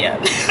coming, you idiot.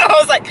 I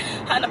was like,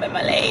 and I'm in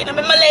my lane,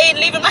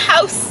 leaving my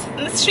house,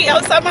 in the street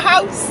outside my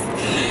house.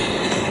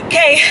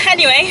 Okay,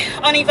 anyway,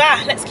 on y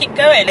va, let's keep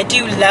going. I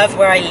do love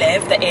where I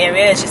live. The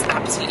area is just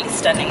absolutely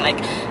stunning.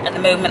 Like, at the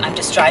moment, I'm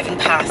just driving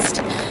past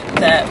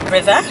the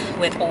river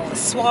with all the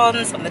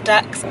swans and the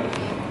ducks.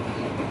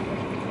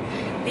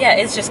 But yeah,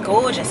 it's just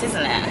gorgeous,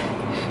 isn't it?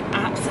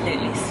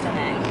 Absolutely stunning.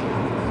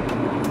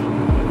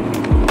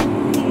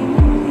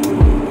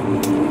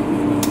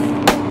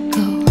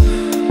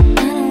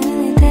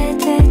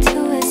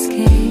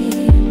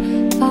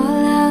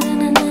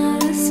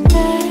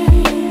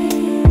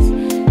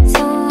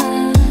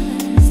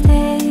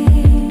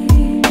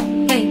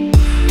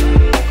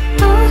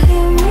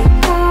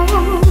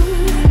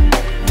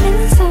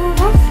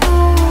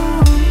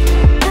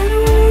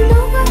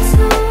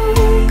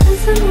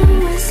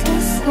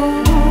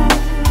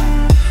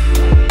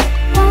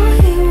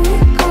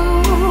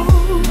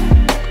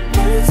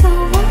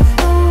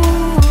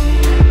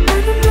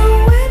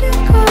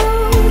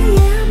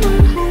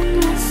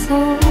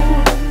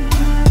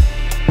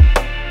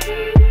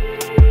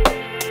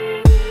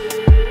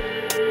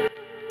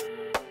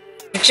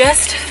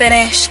 Just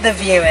finished the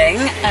viewing.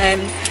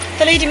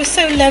 The lady was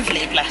so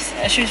lovely, bless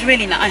her. She was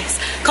really nice.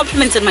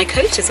 Complimented my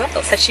coat as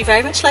well. Said she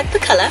very much liked the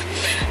colour,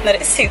 that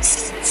it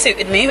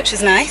suited me, which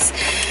was nice.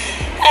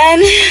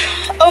 And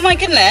oh my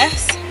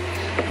goodness,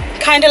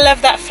 kind of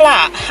love that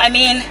flat. I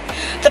mean,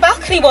 the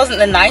balcony wasn't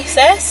the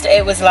nicest.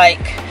 It was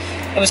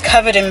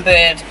covered in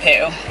bird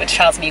poo, which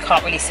tells me you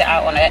can't really sit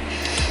out on it.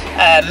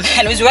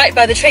 And it was right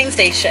by the train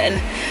station.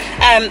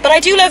 But I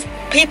do love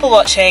people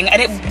watching,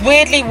 and it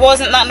weirdly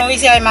wasn't that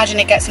noisy. I imagine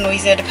it gets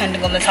noisier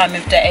depending on the time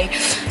of day.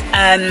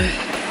 And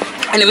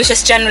it was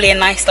just generally a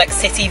nice like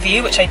city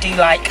view, which I do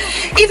like,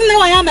 even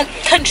though I am a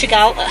country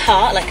gal at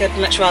heart. Like, I'd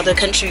much rather a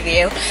country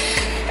view.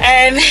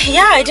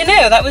 Yeah, I don't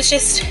know, that was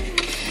just,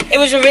 it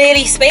was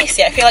really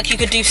spacey. I feel like you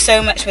could do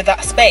so much with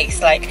that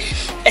space, like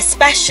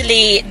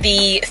especially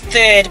the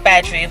 3rd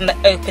bedroom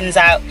that opens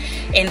out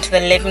into the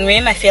living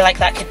room. I feel like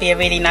that could be a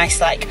really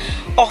nice like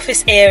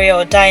office area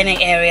or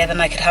dining area.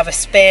 Then I could have a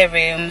spare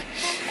room.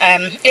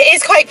 It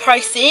is quite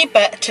pricey,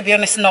 but to be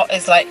honest, not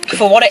as like,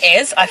 for what it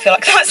is, I feel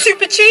like that's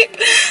super cheap.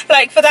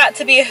 Like, for that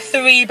to be a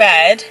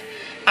 3-bed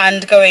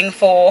and going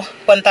for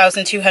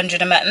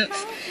 1,200 a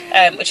month,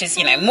 which is,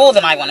 you know, more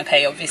than I want to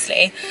pay,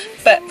 obviously,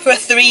 but for a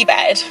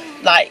 3-bed,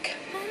 like,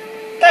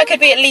 That could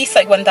be at least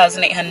like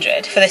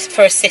 1,800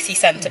 for a city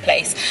centre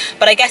place.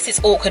 But I guess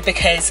it's awkward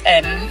because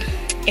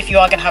if you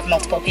are going to have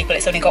multiple people,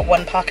 it's only got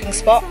one parking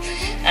spot,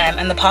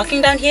 and the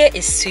parking down here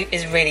is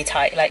really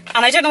tight.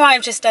 And I don't know why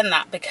I've just done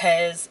that,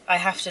 because I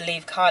have to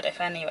leave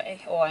Cardiff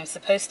anyway, or I'm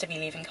supposed to be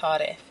leaving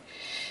Cardiff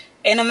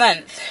in a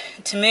month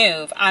to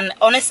move, and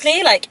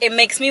honestly, like, it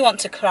makes me want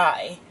to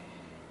cry.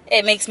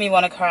 It makes me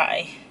want to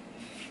cry.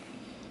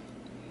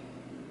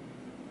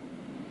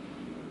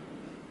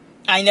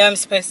 I know I'm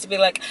supposed to be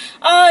like,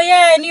 oh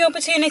yeah, new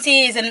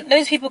opportunities, and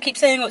those people keep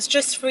saying, oh, it's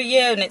just for a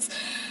year, and it's,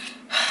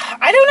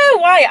 I don't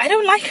know why. I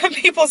don't like when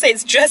people say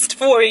it's just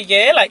for a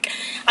year. Like,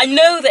 I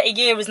know that a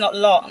year is not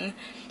long,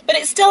 but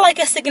it's still like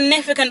a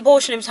significant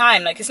portion of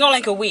time. Like, it's not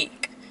like a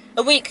week.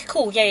 A week,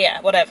 cool, yeah,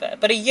 whatever.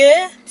 But a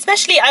year,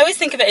 especially, I always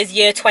think of it as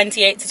year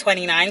 28 to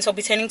 29, so I'll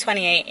be turning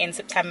 28 in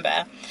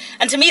September.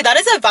 And to me, that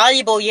is a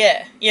valuable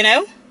year, you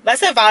know?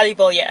 That's a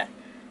valuable year.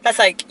 That's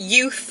like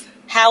youth,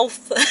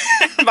 health,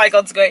 by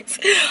God's grace.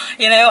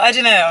 You know, I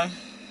don't know.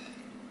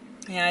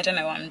 Yeah, I don't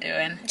know what I'm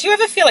doing. Do you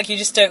ever feel like you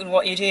just don't know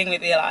what you're doing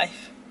with your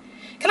life?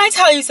 Can I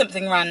tell you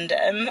something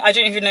random? I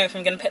don't even know if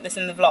I'm going to put this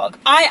in the vlog.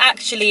 I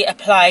actually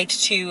applied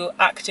to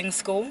acting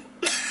school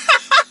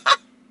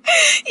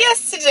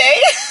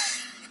yesterday.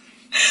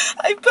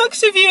 I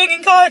booked a viewing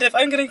in Cardiff.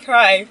 I'm going to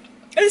cry.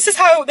 This is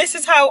how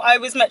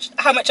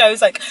much I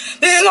was like,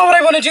 this is not what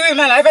I want to do in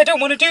my life. I don't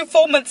want to do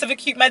 4 months of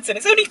acute medicine.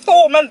 It's only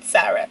 4 months,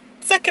 Sarah.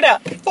 Suck it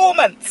up. 4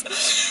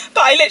 months.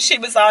 But I literally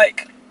was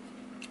like,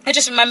 I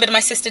just remembered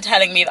my sister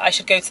telling me that I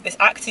should go to this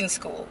acting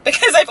school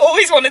because I've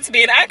always wanted to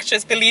be an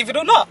actress, believe it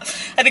or not.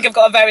 I think I've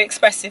got a very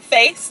expressive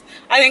face.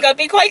 I think I'd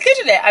be quite good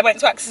at it. I went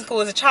to acting school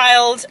as a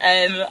child,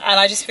 and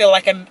I just feel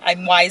like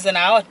I'm wiser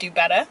now. I'd do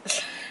better.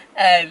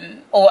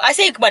 Or I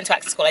say I went to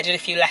acting school, I did a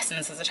few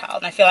lessons as a child,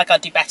 and I feel like I'd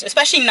do better,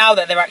 especially now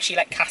that they're actually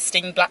like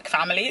casting black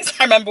families.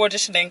 I remember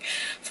auditioning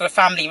for a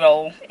family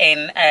role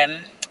in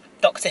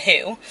Doctor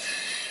Who.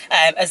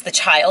 As the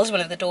child,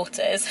 one of the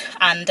daughters,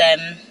 and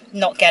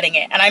not getting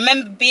it. And I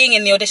remember being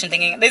in the audition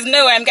thinking, there's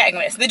no way I'm getting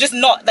this. They're just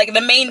not, like,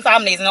 the main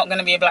family is not going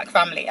to be a black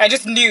family. I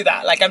just knew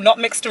that. Like, I'm not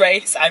mixed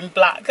race, I'm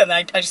black, and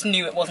I just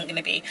knew it wasn't going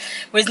to be.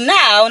 Whereas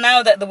now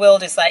that the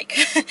world is, like,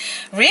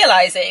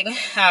 realising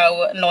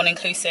how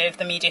non-inclusive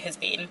the media has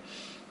been,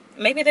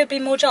 maybe there'd be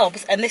more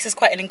jobs. And this is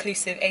quite an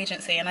inclusive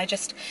agency, and I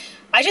just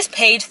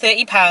paid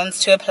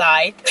 £30 to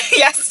apply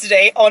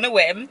yesterday on a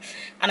whim,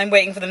 and I'm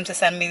waiting for them to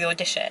send me the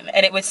audition.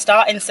 And it would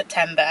start in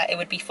September. It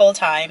would be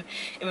full-time.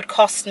 It would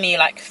cost me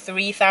like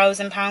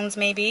 £3,000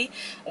 maybe,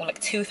 or like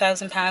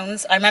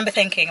 £2,000. I remember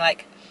thinking,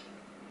 like,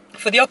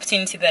 for the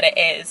opportunity that it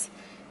is,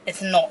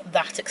 it's not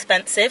that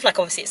expensive. Like,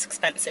 obviously it's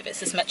expensive.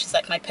 It's as much as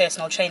like my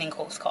personal training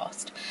course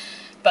cost.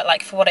 But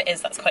like, for what it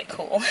is, that's quite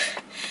cool.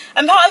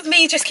 And part of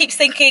me just keeps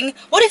thinking,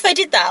 what if I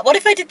did that? What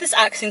if I did this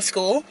acting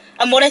school?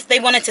 And what if they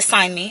wanted to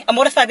sign me? And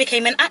what if I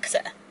became an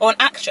actor or an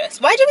actress?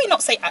 Why do we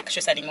not say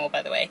actress anymore,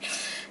 by the way?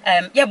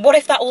 Yeah, what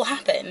if that all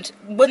happened?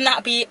 Wouldn't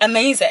that be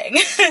amazing?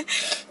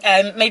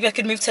 Maybe I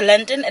could move to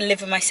London and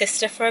live with my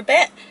sister for a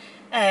bit.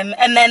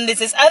 And then there's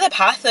this other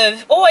path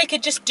of, oh, I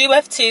could just do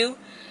F2,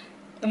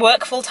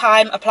 work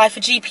full-time, apply for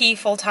GP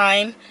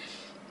full-time,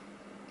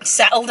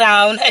 settle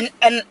down,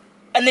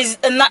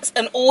 and that's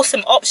an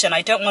awesome option.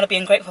 I don't want to be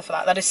ungrateful for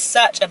that. That is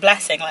such a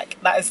blessing.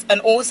 Like, that is an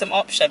awesome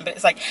option. But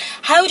it's like,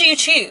 how do you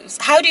choose?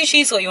 How do you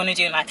choose what you want to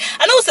do in life?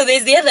 And also,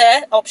 there's the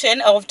other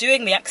option of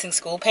doing the acting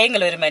school, paying a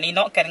load of money,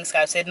 not getting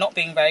scouted, not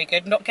being very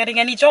good, not getting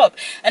any job,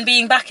 and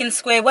being back in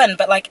square one.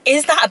 But like,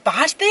 is that a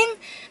bad thing?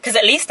 Because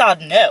at least I'd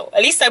know.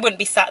 At least I wouldn't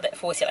be sat there at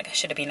 40 like I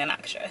should have been an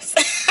actress.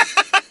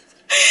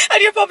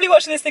 And you're probably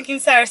watching this thinking,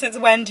 Sarah, since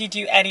when do you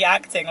do any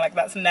acting? Like,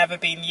 that's never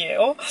been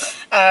you.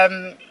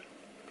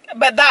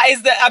 But that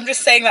is I'm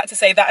just saying that to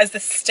say that is the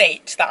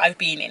state that I've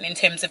been in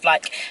terms of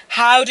like,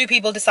 how do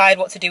people decide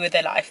what to do with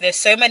their life? There's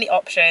so many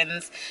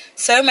options,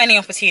 so many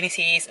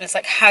opportunities, and it's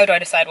like, how do I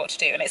decide what to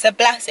do? And it's a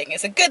blessing,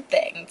 it's a good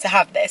thing to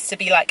have this, to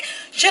be like,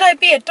 should I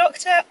be a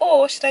doctor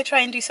or should I try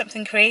and do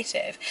something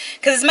creative?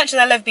 Because as much as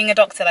I love being a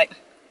doctor, like,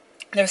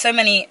 there are so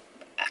many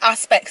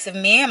aspects of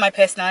me and my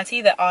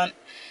personality that aren't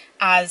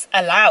as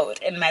allowed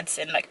in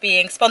medicine, like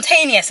being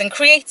spontaneous and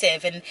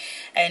creative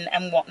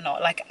and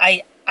whatnot. Like,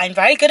 I'm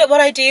very good at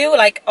what I do.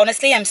 Like,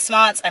 honestly, I'm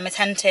smart, I'm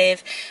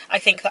attentive. I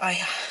think that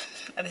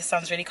this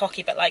sounds really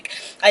cocky, but like,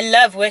 I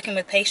love working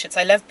with patients.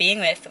 I love being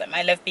there for them.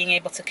 I love being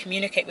able to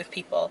communicate with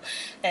people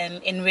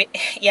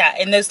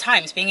in those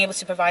times, being able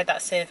to provide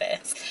that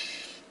service.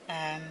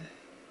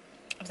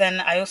 Then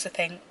I also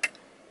think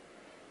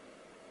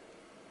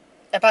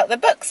about the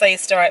books I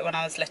used to write when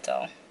I was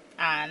little,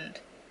 and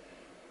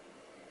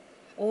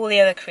all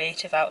the other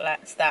creative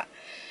outlets that,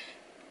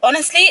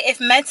 honestly, if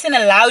medicine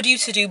allowed you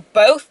to do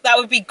both, that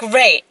would be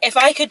great. If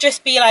I could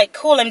just be like,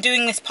 cool, I'm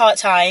doing this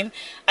part-time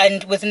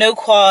and with no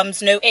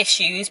qualms, no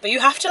issues, but you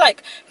have to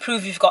like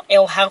prove you've got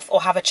ill health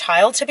or have a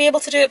child to be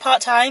able to do it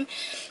part-time.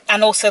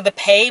 And also the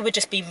pay would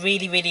just be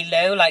really, really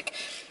low. Like,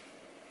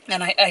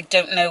 and I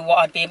don't know what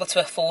I'd be able to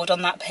afford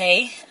on that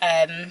pay,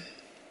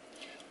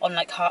 on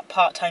like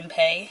part-time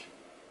pay.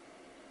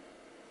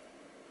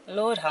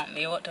 Lord help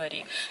me, what do I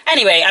do?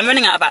 Anyway, I'm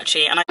running out of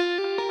battery and I'm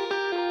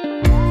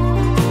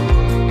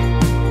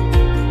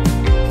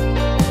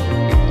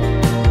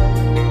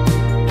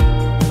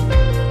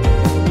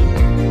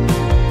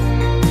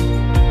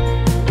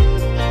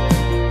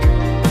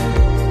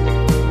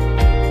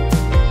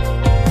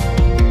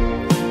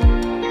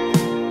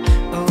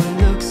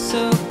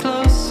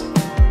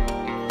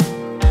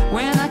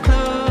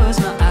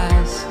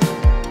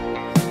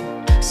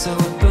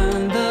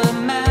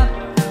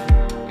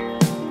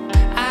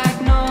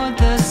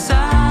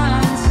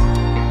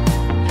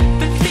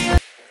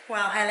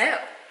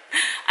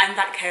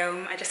back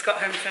home. I just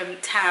got home from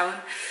town,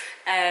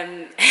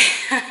 and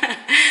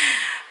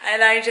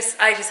I just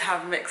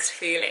have mixed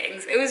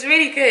feelings. It was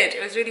really good.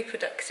 It was really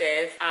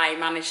productive. I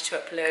managed to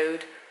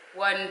upload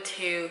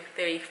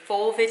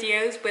 4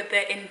 videos with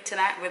the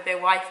internet, with the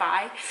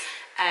Wi-Fi.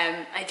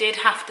 I did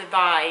have to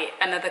buy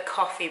another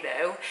coffee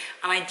though,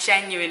 and I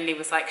genuinely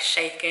was like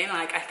shaking.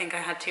 Like I think I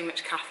had too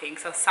much caffeine,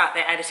 because I was sat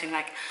there editing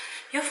like,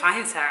 "You're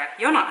fine, Sarah.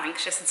 You're not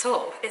anxious at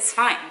all. It's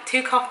fine.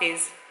 2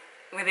 coffees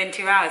within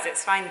 2 hours,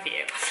 it's fine for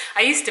you."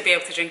 I used to be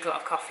able to drink a lot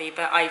of coffee,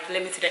 but I've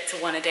limited it to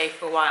 1 a day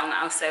for a while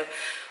now, so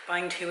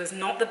buying 2 was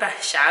not the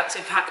best shout.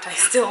 In fact, I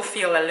still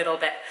feel a little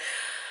bit,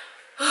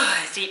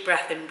 deep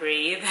breath and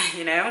breathe,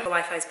 you know. The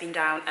Wi-Fi's been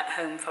down at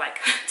home for like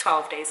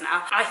 12 days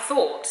now. I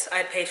thought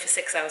I'd paid for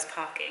 6 hours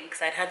parking,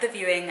 because I'd had the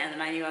viewing and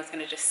then I knew I was going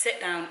to just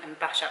sit down and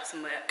bash out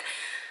some work.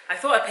 I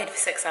thought I paid for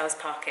 6 hours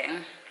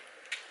parking.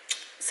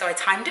 So I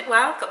timed it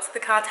well, got to the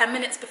car 10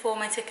 minutes before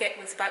my ticket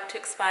was about to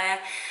expire,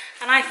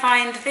 and I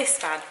find this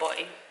bad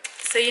boy.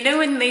 So you know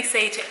when they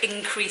say to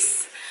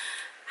increase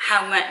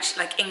how much,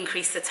 like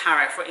increase the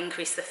tariff or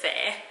increase the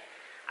fare,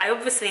 I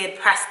obviously had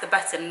pressed the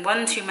button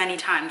 1 too many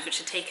times, which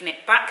had taken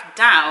it back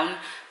down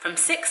from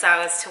 6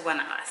 hours to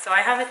 1 hour. So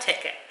I have a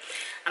ticket,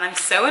 and I'm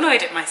so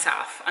annoyed at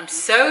myself. I'm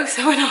so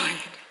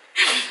annoyed.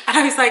 And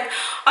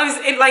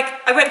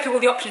I went through all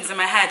the options in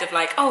my head of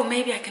like, oh,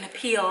 maybe I can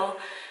appeal.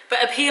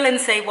 But appeal and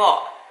say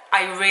what?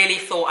 I really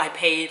thought I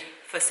paid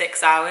for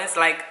 6 hours.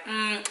 Like,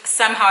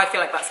 somehow I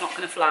feel like that's not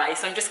going to fly.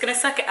 So I'm just going to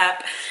suck it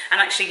up. And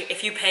actually,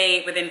 if you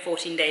pay within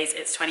 14 days,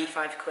 it's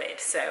 25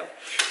 quid. So,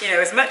 you know,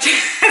 as much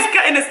as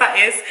gutting as that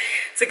is,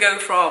 to go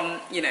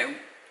from, you know,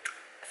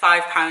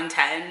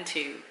 £5.10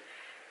 to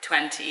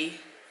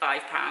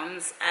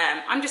 £25,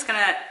 I'm just going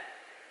to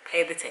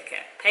pay the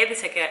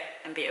ticket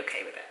and be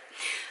okay with it.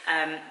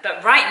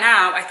 But right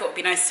now, I thought it'd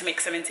be nice to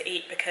make something to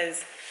eat,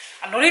 because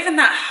I'm not even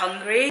that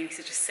hungry. I need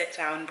to just sit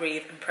down,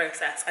 breathe and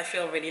process. I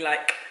feel really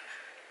like,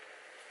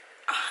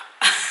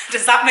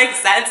 does that make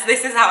sense?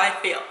 This is how I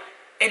feel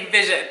in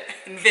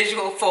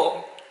visual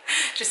form.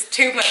 Just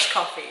too much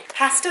coffee.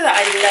 Pasta that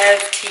I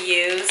love to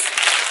use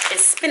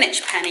is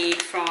spinach penny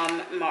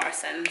from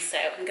Morrison. So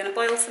I'm gonna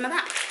boil some of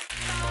that.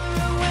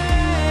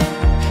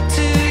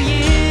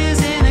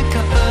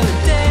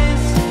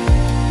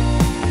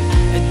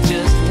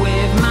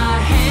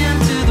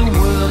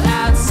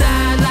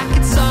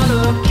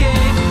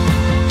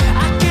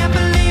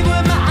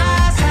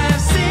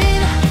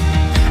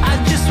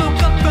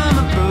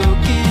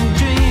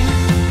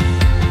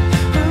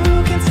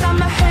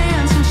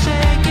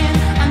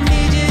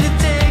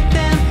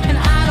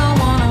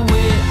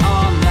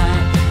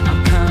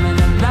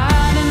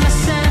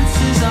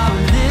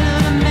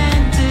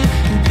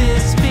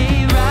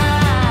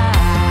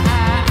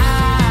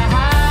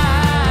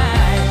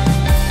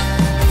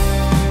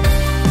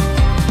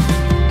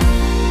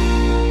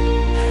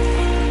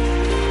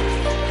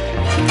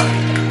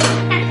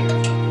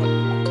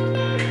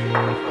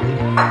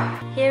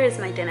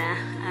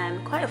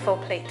 Quite a full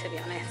plate, to be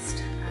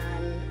honest.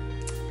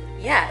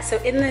 Yeah, so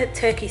in the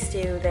turkey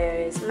stew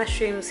there's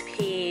mushrooms,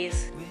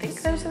 peas. I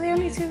think those are the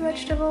only 2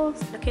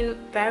 vegetables. Looking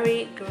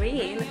very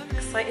green.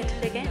 Excited to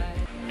dig in.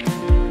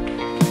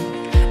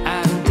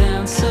 I've been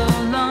down so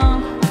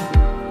long,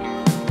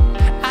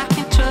 I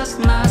can't trust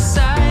my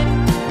sight.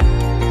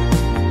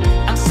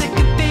 I'm sick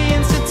of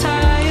being so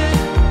tired,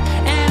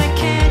 and I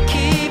can't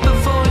keep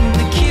avoiding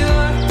the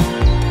cure.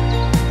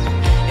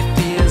 It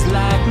feels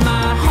like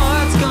my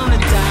heart's gonna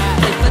die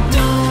if I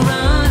don't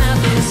run out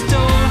this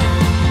door.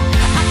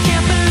 I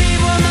can't believe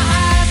what my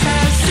eyes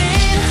have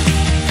seen.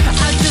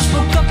 I just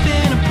woke up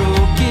in a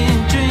broken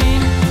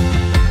dream.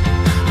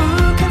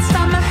 Who can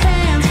stop my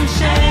hands from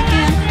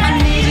shaking? I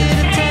need you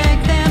to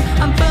take them.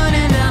 I'm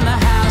burning down the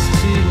house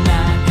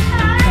tonight.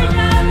 I'm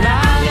coming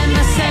alive and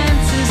my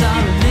senses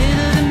are a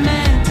little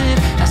demented.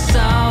 I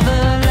saw the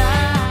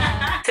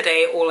light.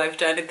 Today all I've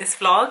done in this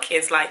vlog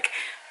is like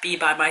be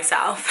by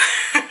myself.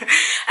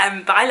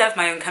 But I love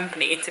my own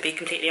company, to be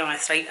completely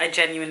honest. I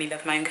genuinely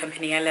love my own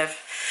company. I love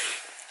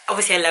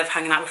Obviously I love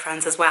hanging out with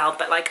friends as well,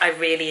 but like I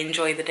really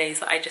enjoy the days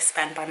that I just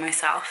spend by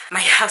myself.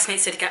 My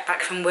housemates did get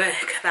back from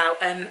work about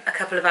a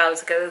couple of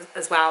hours ago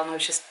as well, and I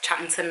was just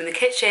chatting to them in the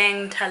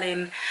kitchen,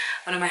 telling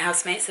one of my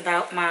housemates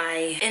about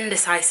my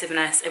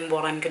indecisiveness in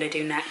what I'm going to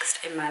do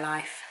next in my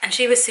life. And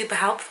she was super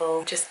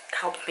helpful, just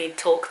helped me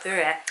talk through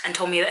it and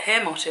told me that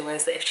her motto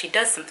was that if she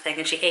does something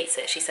and she hates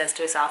it, she says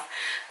to herself,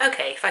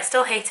 okay, if I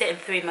still hate it in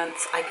 3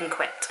 months, I can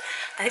quit.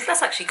 I think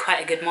that's actually quite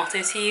a good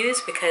motto to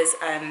use because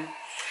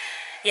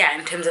yeah,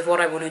 in terms of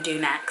what I want to do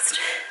next,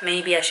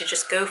 maybe I should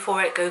just go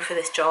for it, go for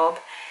this job,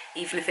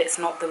 even if it's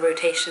not the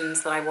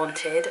rotations that I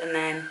wanted, and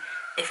then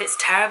if it's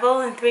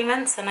terrible in 3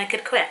 months, then I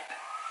could quit.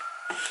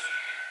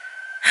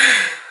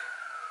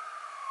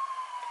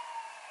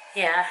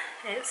 Yeah,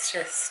 it's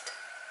just,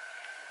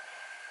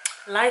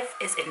 life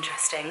is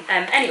interesting.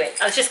 Anyway,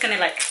 I was just gonna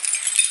like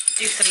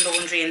do some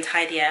laundry and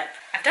tidy up.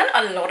 I've done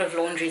a lot of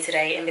laundry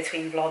today in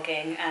between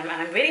vlogging, and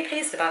I'm really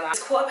pleased about that.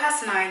 It's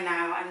 9:15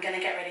 now. I'm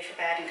gonna get ready for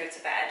bed and go to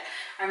bed.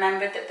 I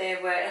remembered that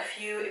there were a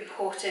few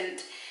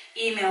important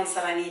emails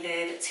that I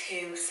needed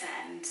to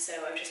send,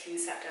 so I've just been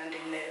sat down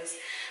doing those.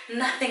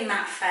 Nothing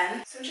that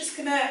fun. So I'm just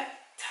gonna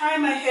tie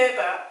my hair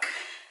back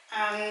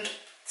and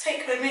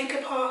take my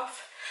makeup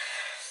off.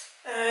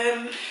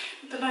 Then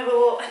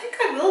I think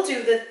I will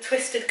do the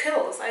twisted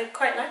curls. I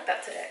quite like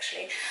that today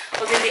actually.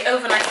 I'll do the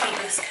overnight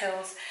sleeveless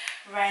curls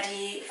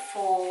ready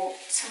for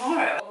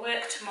tomorrow. I'll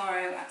work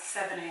tomorrow at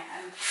 7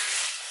 AM.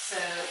 So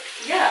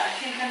yeah, I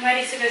think I'm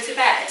ready to go to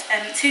bed.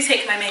 To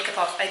take my makeup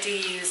off, I do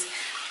use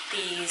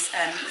these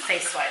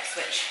face wipes,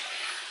 which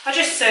are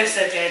just so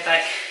good.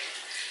 Like,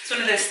 it's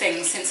one of those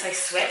things since I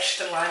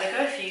switched a while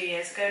ago, a few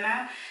years ago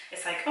now.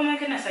 It's like, oh my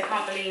goodness, I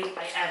can't believe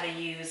I ever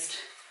used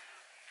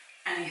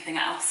anything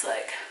else.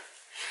 Like,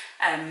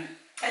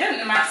 I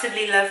don't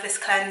massively love this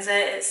cleanser.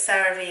 It's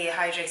CeraVe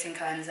hydrating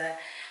cleanser.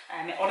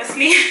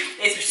 Honestly,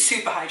 it's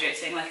super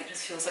hydrating. Like, it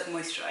just feels like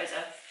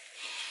moisturizer.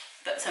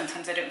 But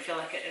sometimes I don't feel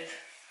like it is.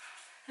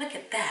 Look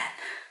at that,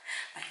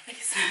 my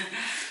face.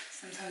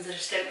 Sometimes I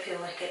just don't feel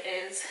like it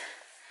is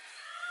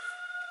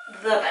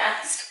the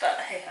best, but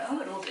hey ho,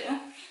 it'll do.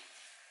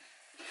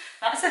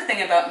 That's the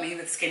thing about me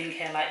with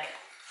skincare, like,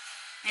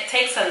 it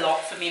takes a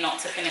lot for me not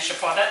to finish a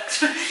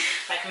product.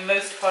 Like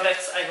most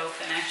products I will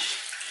finish,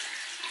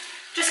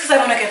 just because I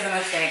want to give them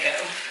a fair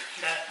go.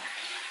 But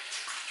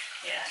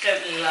yeah,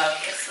 don't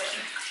love this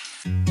one.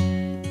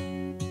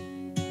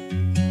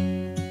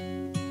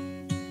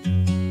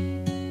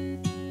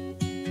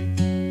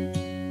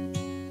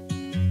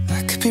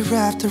 Be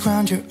wrapped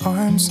around your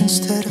arms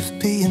instead of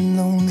being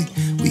lonely.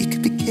 We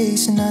could be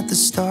gazing at the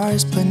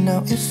stars, but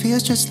now it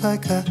feels just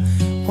like I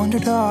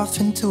wandered off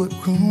into a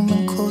room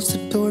and closed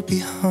the door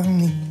behind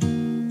me.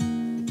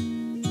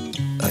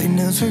 I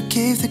never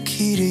gave the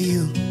key to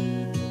you,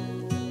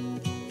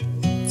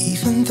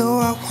 even though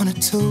I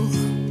wanted to.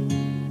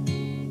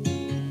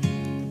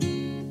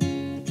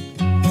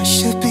 I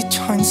should be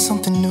trying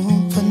something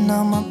new, but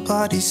now my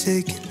body's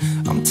aching.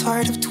 I'm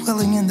tired of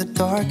dwelling in the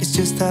dark, it's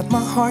just that my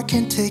heart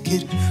can't take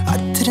it. I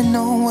didn't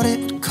know what it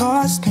would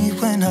cost me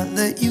when I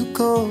let you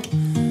go.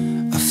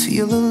 I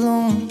feel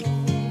alone,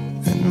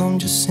 and I'm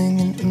just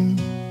singing,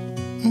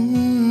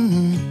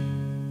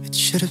 It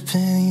should have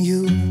been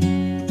you.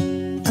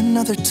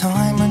 Another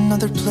time,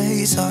 another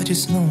place, I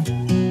just know.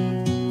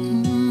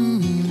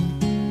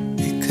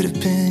 It could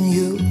have been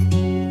you.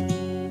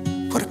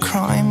 What a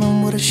crime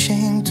and what a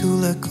shame to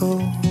let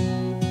go.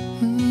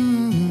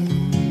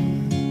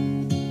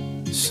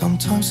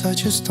 Sometimes I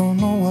just don't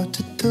know what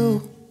to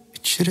do.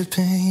 It should have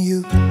been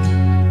you.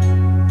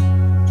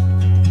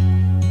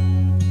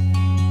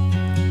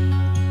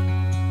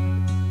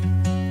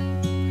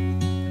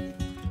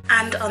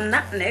 And on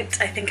that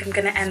note, I think I'm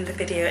going to end the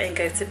video and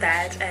go to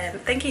bed.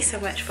 Thank you so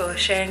much for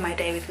sharing my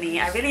day with me.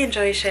 I really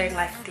enjoy sharing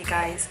life with you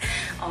guys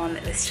on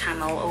this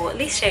channel, or at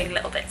least sharing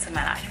little bits of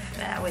my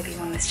life with you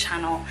on this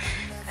channel.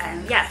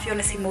 Yeah, if you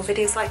want to see more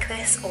videos like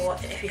this, or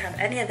if you have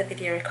any other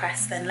video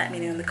requests, then let me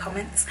know in the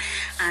comments.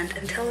 And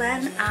until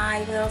then,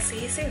 I will see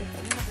you soon.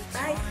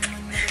 Bye.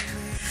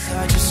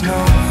 I just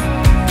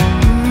know